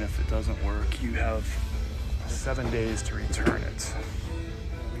home, and if it doesn't work, you have 7 days to return it.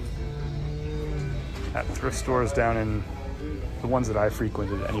 At thrift stores down in the ones that I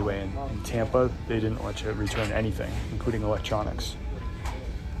frequented anyway in Tampa, they didn't let you return anything, including electronics.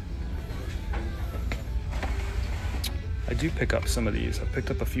 I do pick up some of these. I've picked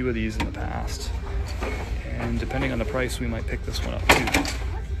up a few of these in the past, and depending on the price, we might pick this one up too.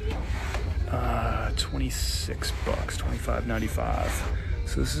 $26, $25.95.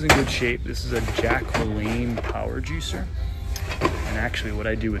 So this is in good shape. This is a Jack LaLanne power juicer. And actually what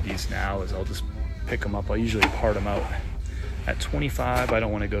I do with these now is I'll just pick them up. I'll usually part them out. At $25, I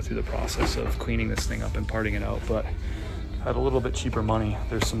don't want to go through the process of cleaning this thing up and parting it out, but at a little bit cheaper money,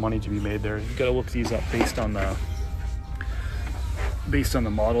 there's some money to be made there. You've got to look these up based on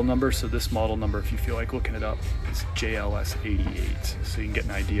the model number. So this model number, if you feel like looking it up, is JLS88. So you can get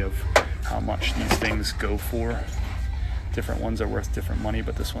an idea of how much these things go for. Different ones are worth different money,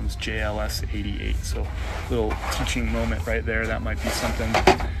 but this one's JLS88. So little teaching moment right there. That might be something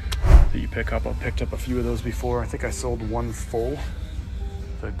that you pick up. I've picked up a few of those before. I think I sold one full,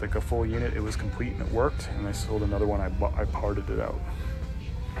 like a full unit. It was complete and it worked. And I sold another one. I parted it out.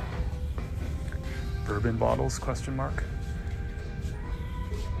 Bourbon bottles, question mark.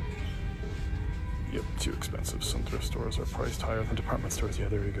 Yep, too expensive. Some thrift stores are priced higher than department stores. Yeah,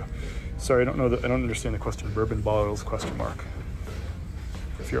 there you go. Sorry, I don't understand the question. Bourbon bottles, question mark.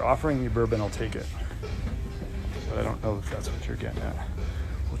 If you're offering me bourbon, I'll take it. But I don't know if that's what you're getting at.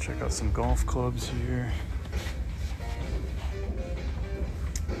 We'll check out some golf clubs here.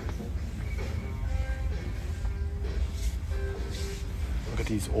 Look at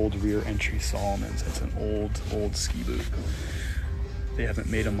these old rear entry Solomons. It's an old ski boot. They haven't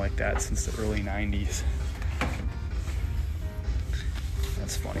made them like that since the early 90s.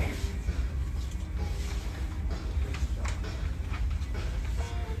 That's funny.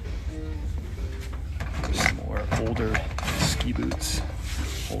 There's some more older ski boots,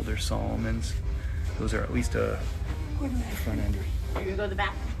 older Solomons. Those are at least a front end. You're gonna go to the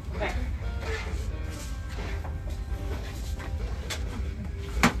back. Okay.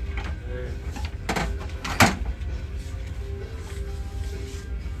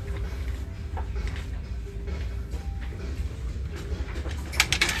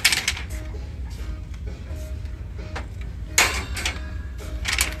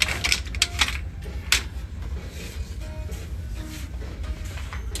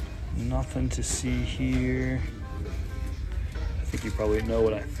 Nothing to see here. I think you probably know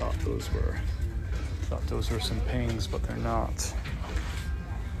what I thought those were. I thought those were some pings, but they're not.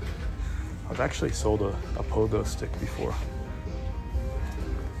 I've actually sold a pogo stick before.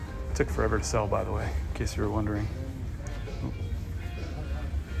 It took forever to sell, by the way, in case you were wondering.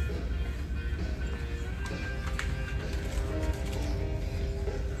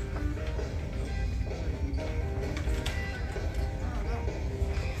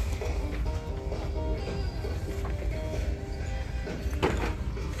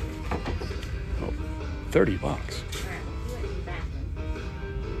 $30.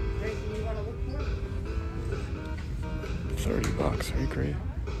 $30, are you crazy?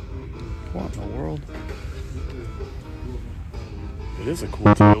 What in the world? It is a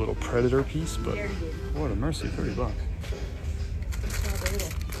cool deal, a little Predator piece, but what a mercy, $30.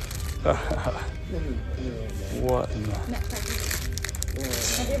 What in the...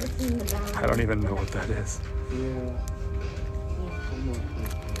 I don't even know what that is.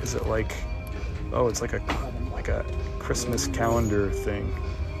 Is it like... Oh, it's like a Christmas calendar thing.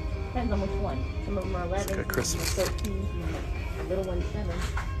 Depends on which one. Some of them are 11, it's like a Christmas. 13, the little one's 7.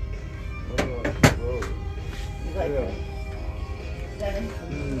 You like Yeah. 7?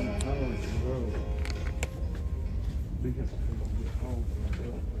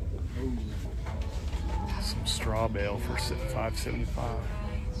 Some straw bale for $5.75.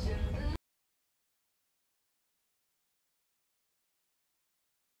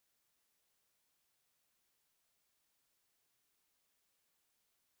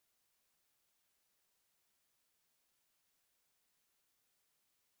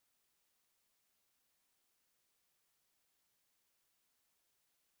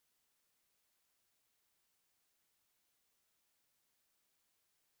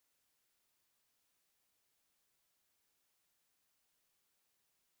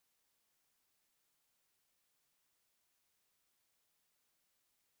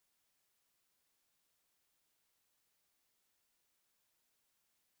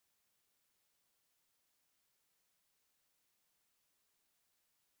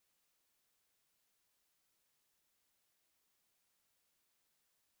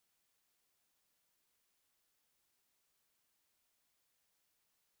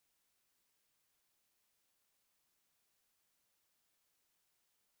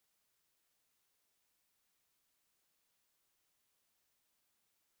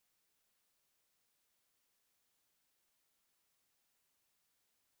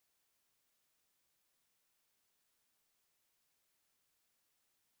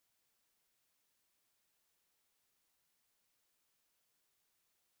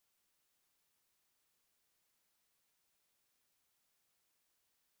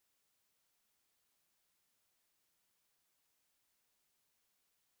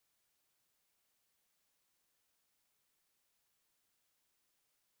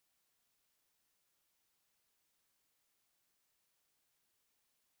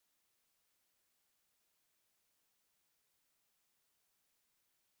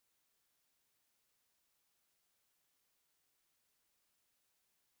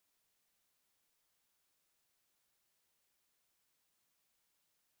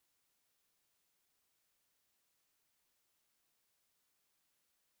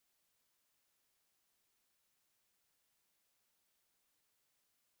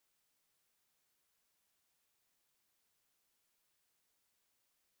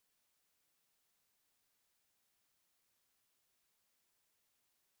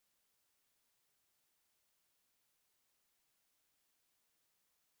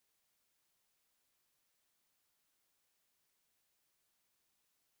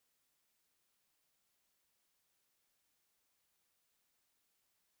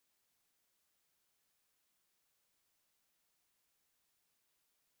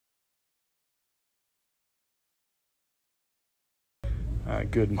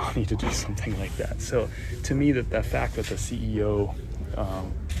 good money to do something like that. So to me, the fact that the CEO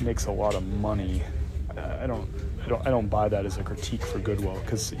makes a lot of money, I don't buy that as a critique for Goodwill,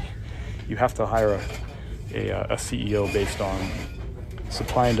 because you have to hire a CEO based on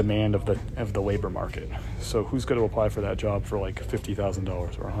supply and demand of the labor market. So who's going to apply for that job for like $50,000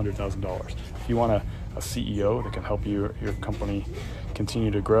 or $100,000? If you want a CEO that can help your company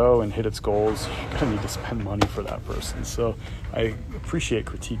continue to grow and hit its goals, you're going to need to spend money for that person. So I appreciate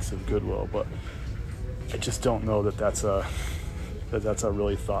critiques of Goodwill, but I just don't know that that's a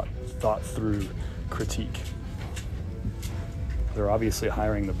really thought through critique. They're obviously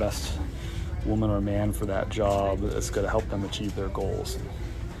hiring the best woman or man for that job that's going to help them achieve their goals,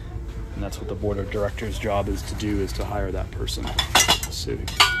 and that's what the board of directors' job is to do, is to hire that person. So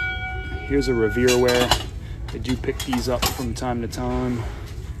here's a Revere wear. I do pick these up from time to time.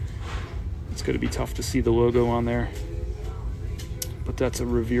 It's going to be tough to see the logo on there, but that's a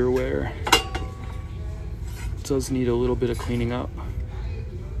Revere wear. It does need a little bit of cleaning up,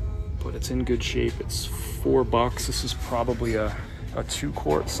 but it's in good shape. It's $4. This is probably a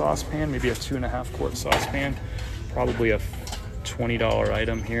 2-quart saucepan, maybe a 2.5-quart saucepan, probably a $20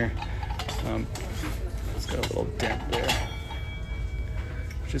 item here. It's got a little dent there,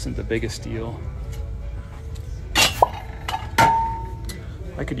 which isn't the biggest deal.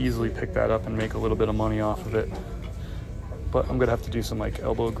 I could easily pick that up and make a little bit of money off of it, but I'm gonna have to do some like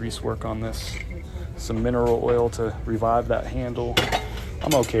elbow grease work on this, some mineral oil to revive that handle.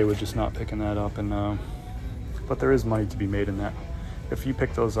 I'm okay with just not picking that up, and but there is money to be made in that. If you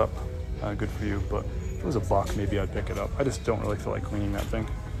pick those up, good for you, but if it was $1, maybe I'd pick it up. I just don't really feel like cleaning that thing.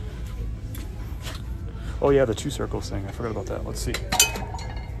 Oh yeah, the 2 circles thing, I forgot about that. Let's see.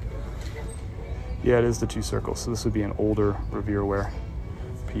 Yeah, it is the 2 circles, so this would be an older Revere wear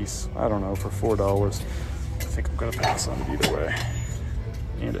piece. I don't know, for $4, I think I'm gonna pass on it either way.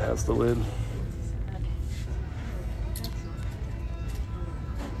 And it has the lid.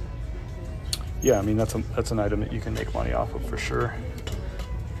 Yeah, I mean, that's an item that you can make money off of for sure.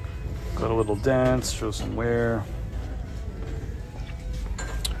 Got a little dents, show some wear.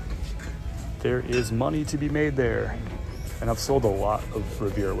 There is money to be made there. And I've sold a lot of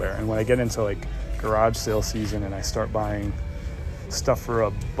Revere wear. And when I get into like garage sale season and I start buying stuff for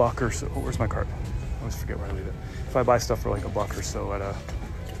 $1 or so, oh, where's my cart? I always forget where I leave it. If I buy stuff for like $1 or so at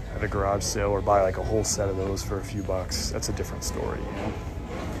a garage sale, or buy like a whole set of those for a few bucks, that's a different story, you know?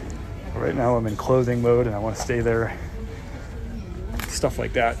 Right now I'm in clothing mode and I want to stay there. Stuff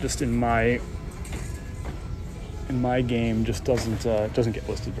like that, just in my game, just doesn't get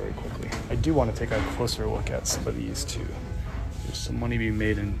listed very quickly. I do want to take a closer look at some of these too. There's some money being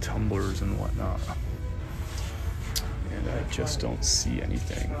made in tumblers and whatnot, and I just don't see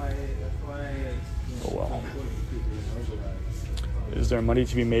anything. Oh well. Is there money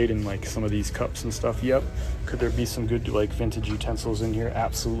to be made in like some of these cups and stuff? Yep. Could there be some good like vintage utensils in here?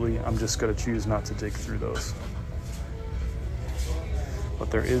 Absolutely. I'm just gonna choose not to dig through those. But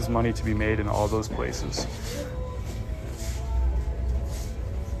there is money to be made in all those places.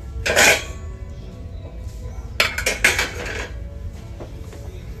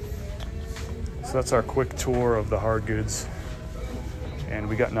 So that's our quick tour of the hard goods. And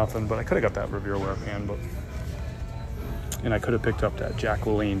we got nothing, but I could have got that Revere wear pan, and I could have picked up that Jack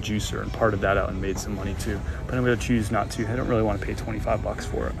LaLanne juicer and parted that out and made some money too. But I'm gonna choose not to. I don't really want to pay $25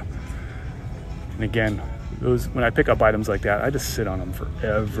 for it. And again, when I pick up items like that, I just sit on them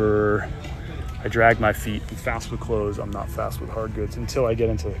forever. I drag my feet. I'm fast with clothes. I'm not fast with hard goods until I get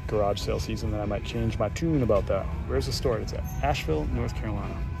into garage sale season. Then I might change my tune about that. Where's the store? It's at Asheville, North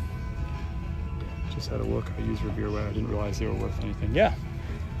Carolina. Just had a look. I used Revere wear. I didn't realize they were worth anything. Yeah,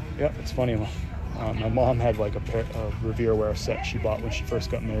 it's funny. My mom had like a Revere wear set she bought when she first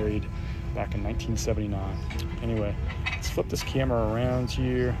got married back in 1979. Anyway, let's flip this camera around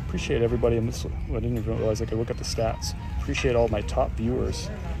here. Appreciate everybody. I didn't even realize I could look at the stats. Appreciate all my top viewers.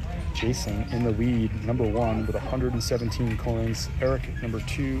 Jason in the lead, #1 with 117 coins. Eric,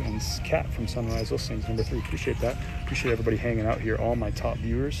 #2, and Kat from Sunrise Listings, #3. Appreciate that. Appreciate everybody hanging out here. All my top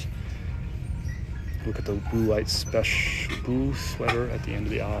viewers. Look at the blue light special blue sweater at the end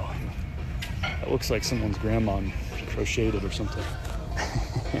of the aisle. That looks like someone's grandma crocheted it or something.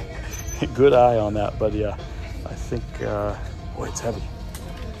 Good eye on that, but yeah, I think, boy, it's heavy.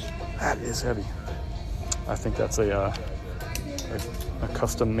 That is heavy. I think that's a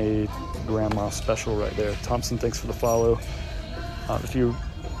custom-made grandma special right there. Thompson, thanks for the follow. If you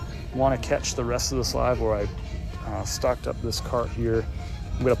want to catch the rest of this live where I stocked up this cart here,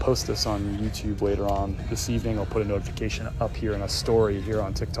 I'm going to post this on YouTube later on this evening. I'll put a notification up here in a story here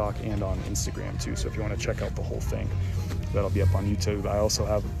on TikTok and on Instagram too. So if you want to check out the whole thing, that'll be up on YouTube. I also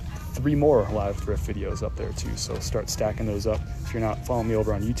have 3 more live thrift videos up there too, so start stacking those up. If you're not following me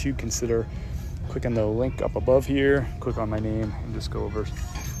over on YouTube, consider clicking the link up above here, click on my name, and just go over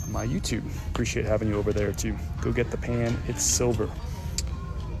my YouTube. Appreciate having you over there too. Go get the pan, it's silver.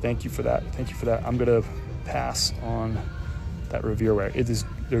 Thank you for that. Thank you for that. I'm gonna pass on that Revere ware.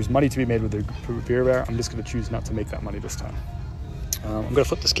 There's money to be made with the Revere ware. I'm just gonna choose not to make that money this time. I'm gonna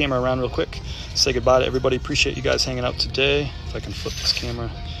flip this camera around real quick, say goodbye to everybody. Appreciate you guys hanging out today. If I can flip this camera,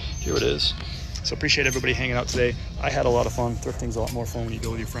 here it is. So appreciate everybody hanging out today. I had a lot of fun. Thrifting's a lot more fun when you go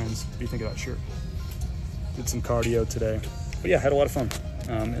with your friends. What do you think of that shirt? Did some cardio today. But yeah, had a lot of fun.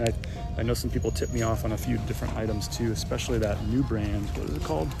 And I know some people tipped me off on a few different items too, especially that new brand. What is it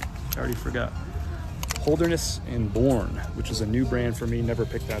called? I already forgot. Holderness and Born, which is a new brand for me. Never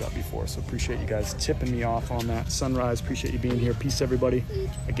picked that up before. So appreciate you guys tipping me off on that. Sunrise, appreciate you being here. Peace, everybody.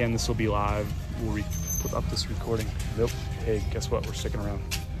 Again, this will be live. We'll put up this recording. Nope. Hey, guess what? We're sticking around.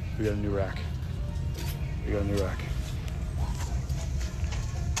 We got a new rack. We got a new rack.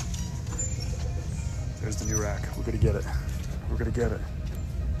 There's the new rack. We're gonna get it. We're gonna get it.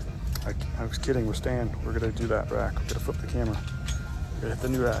 I was kidding. We're staying. We're gonna do that rack. We're gonna flip the camera. We're gonna hit the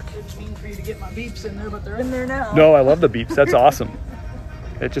new rack. It's mean for you to get my beeps in there, but they're in there now. No, I love the beeps. That's awesome.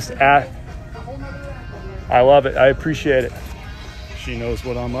 It just I love it. I appreciate it. She knows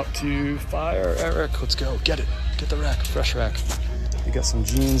what I'm up to. Fire, Eric. Let's go. Get it. Get the rack. Fresh rack. You got some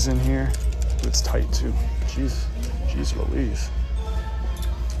jeans in here. It's tight too. Jeez Louise.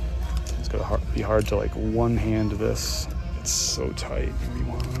 It's gonna be hard to like one hand this. It's so tight. Give me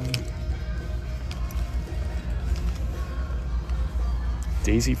one.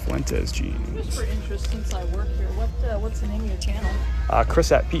 Daisy Fuentes jeans. Just for interest, since I work here, what's the name of your channel?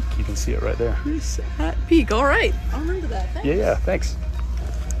 Chris at Peak. You can see it right there. Chris at Peak. All right, I'll remember that. Thanks. Yeah, thanks.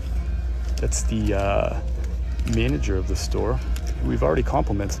 That's the manager of the store. We've already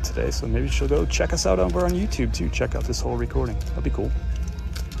complimented today, so maybe she'll go check us out over on YouTube too. Check out this whole recording. That'd be cool.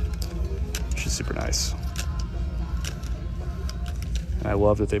 She's super nice. And I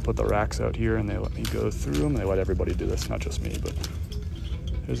love that they put the racks out here and they let me go through them. They let everybody do this, not just me, but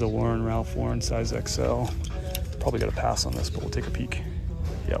there's a Ralph Lauren size XL. Probably got to pass on this, but we'll take a peek.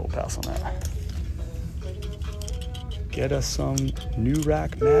 Yeah, we'll pass on that. Get us some new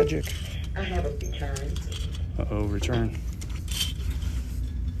rack magic. I have a return. Uh-oh, return.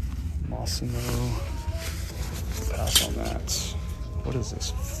 Mossimo. Pass on that. What is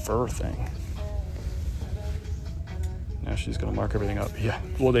this fur thing? Now she's gonna mark everything up. Yeah,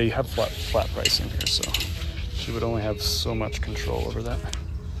 well, they have flat pricing here, so she would only have so much control over that.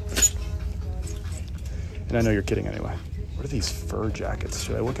 And I know you're kidding anyway. What are these fur jackets?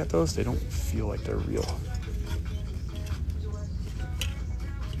 Should I look at those? They don't feel like they're real.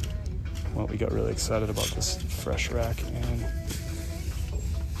 Well, we got really excited about this fresh rack and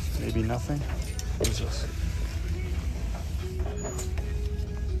maybe nothing. What is this?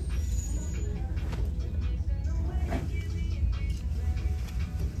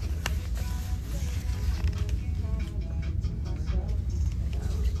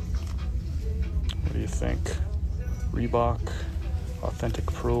 What do you think? Reebok, Authentic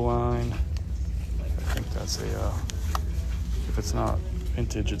Pro line. I think that's a, if it's not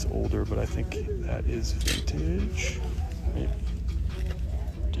vintage, it's older, but I think that is vintage. Maybe.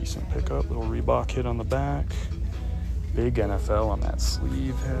 Decent pickup, little Reebok hit on the back. Big NFL on that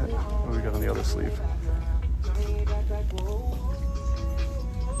sleeve hit. What do we got on the other sleeve?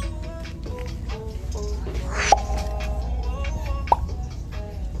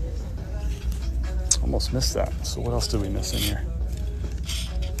 Almost missed that. So what else did we miss in here?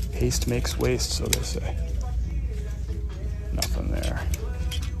 Haste makes waste, so they say. Nothing there.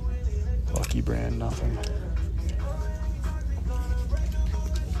 Lucky brand, nothing.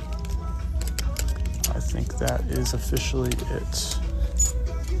 I think that is officially it.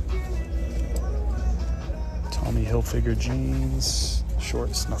 Tommy Hilfiger jeans,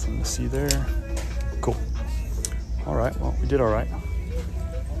 shorts, nothing to see there. Cool. All right, well, we did all right.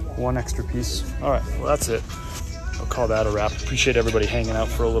 One extra piece. All right, well, that's it. I'll call that a wrap. Appreciate everybody hanging out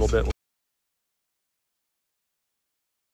for a little bit.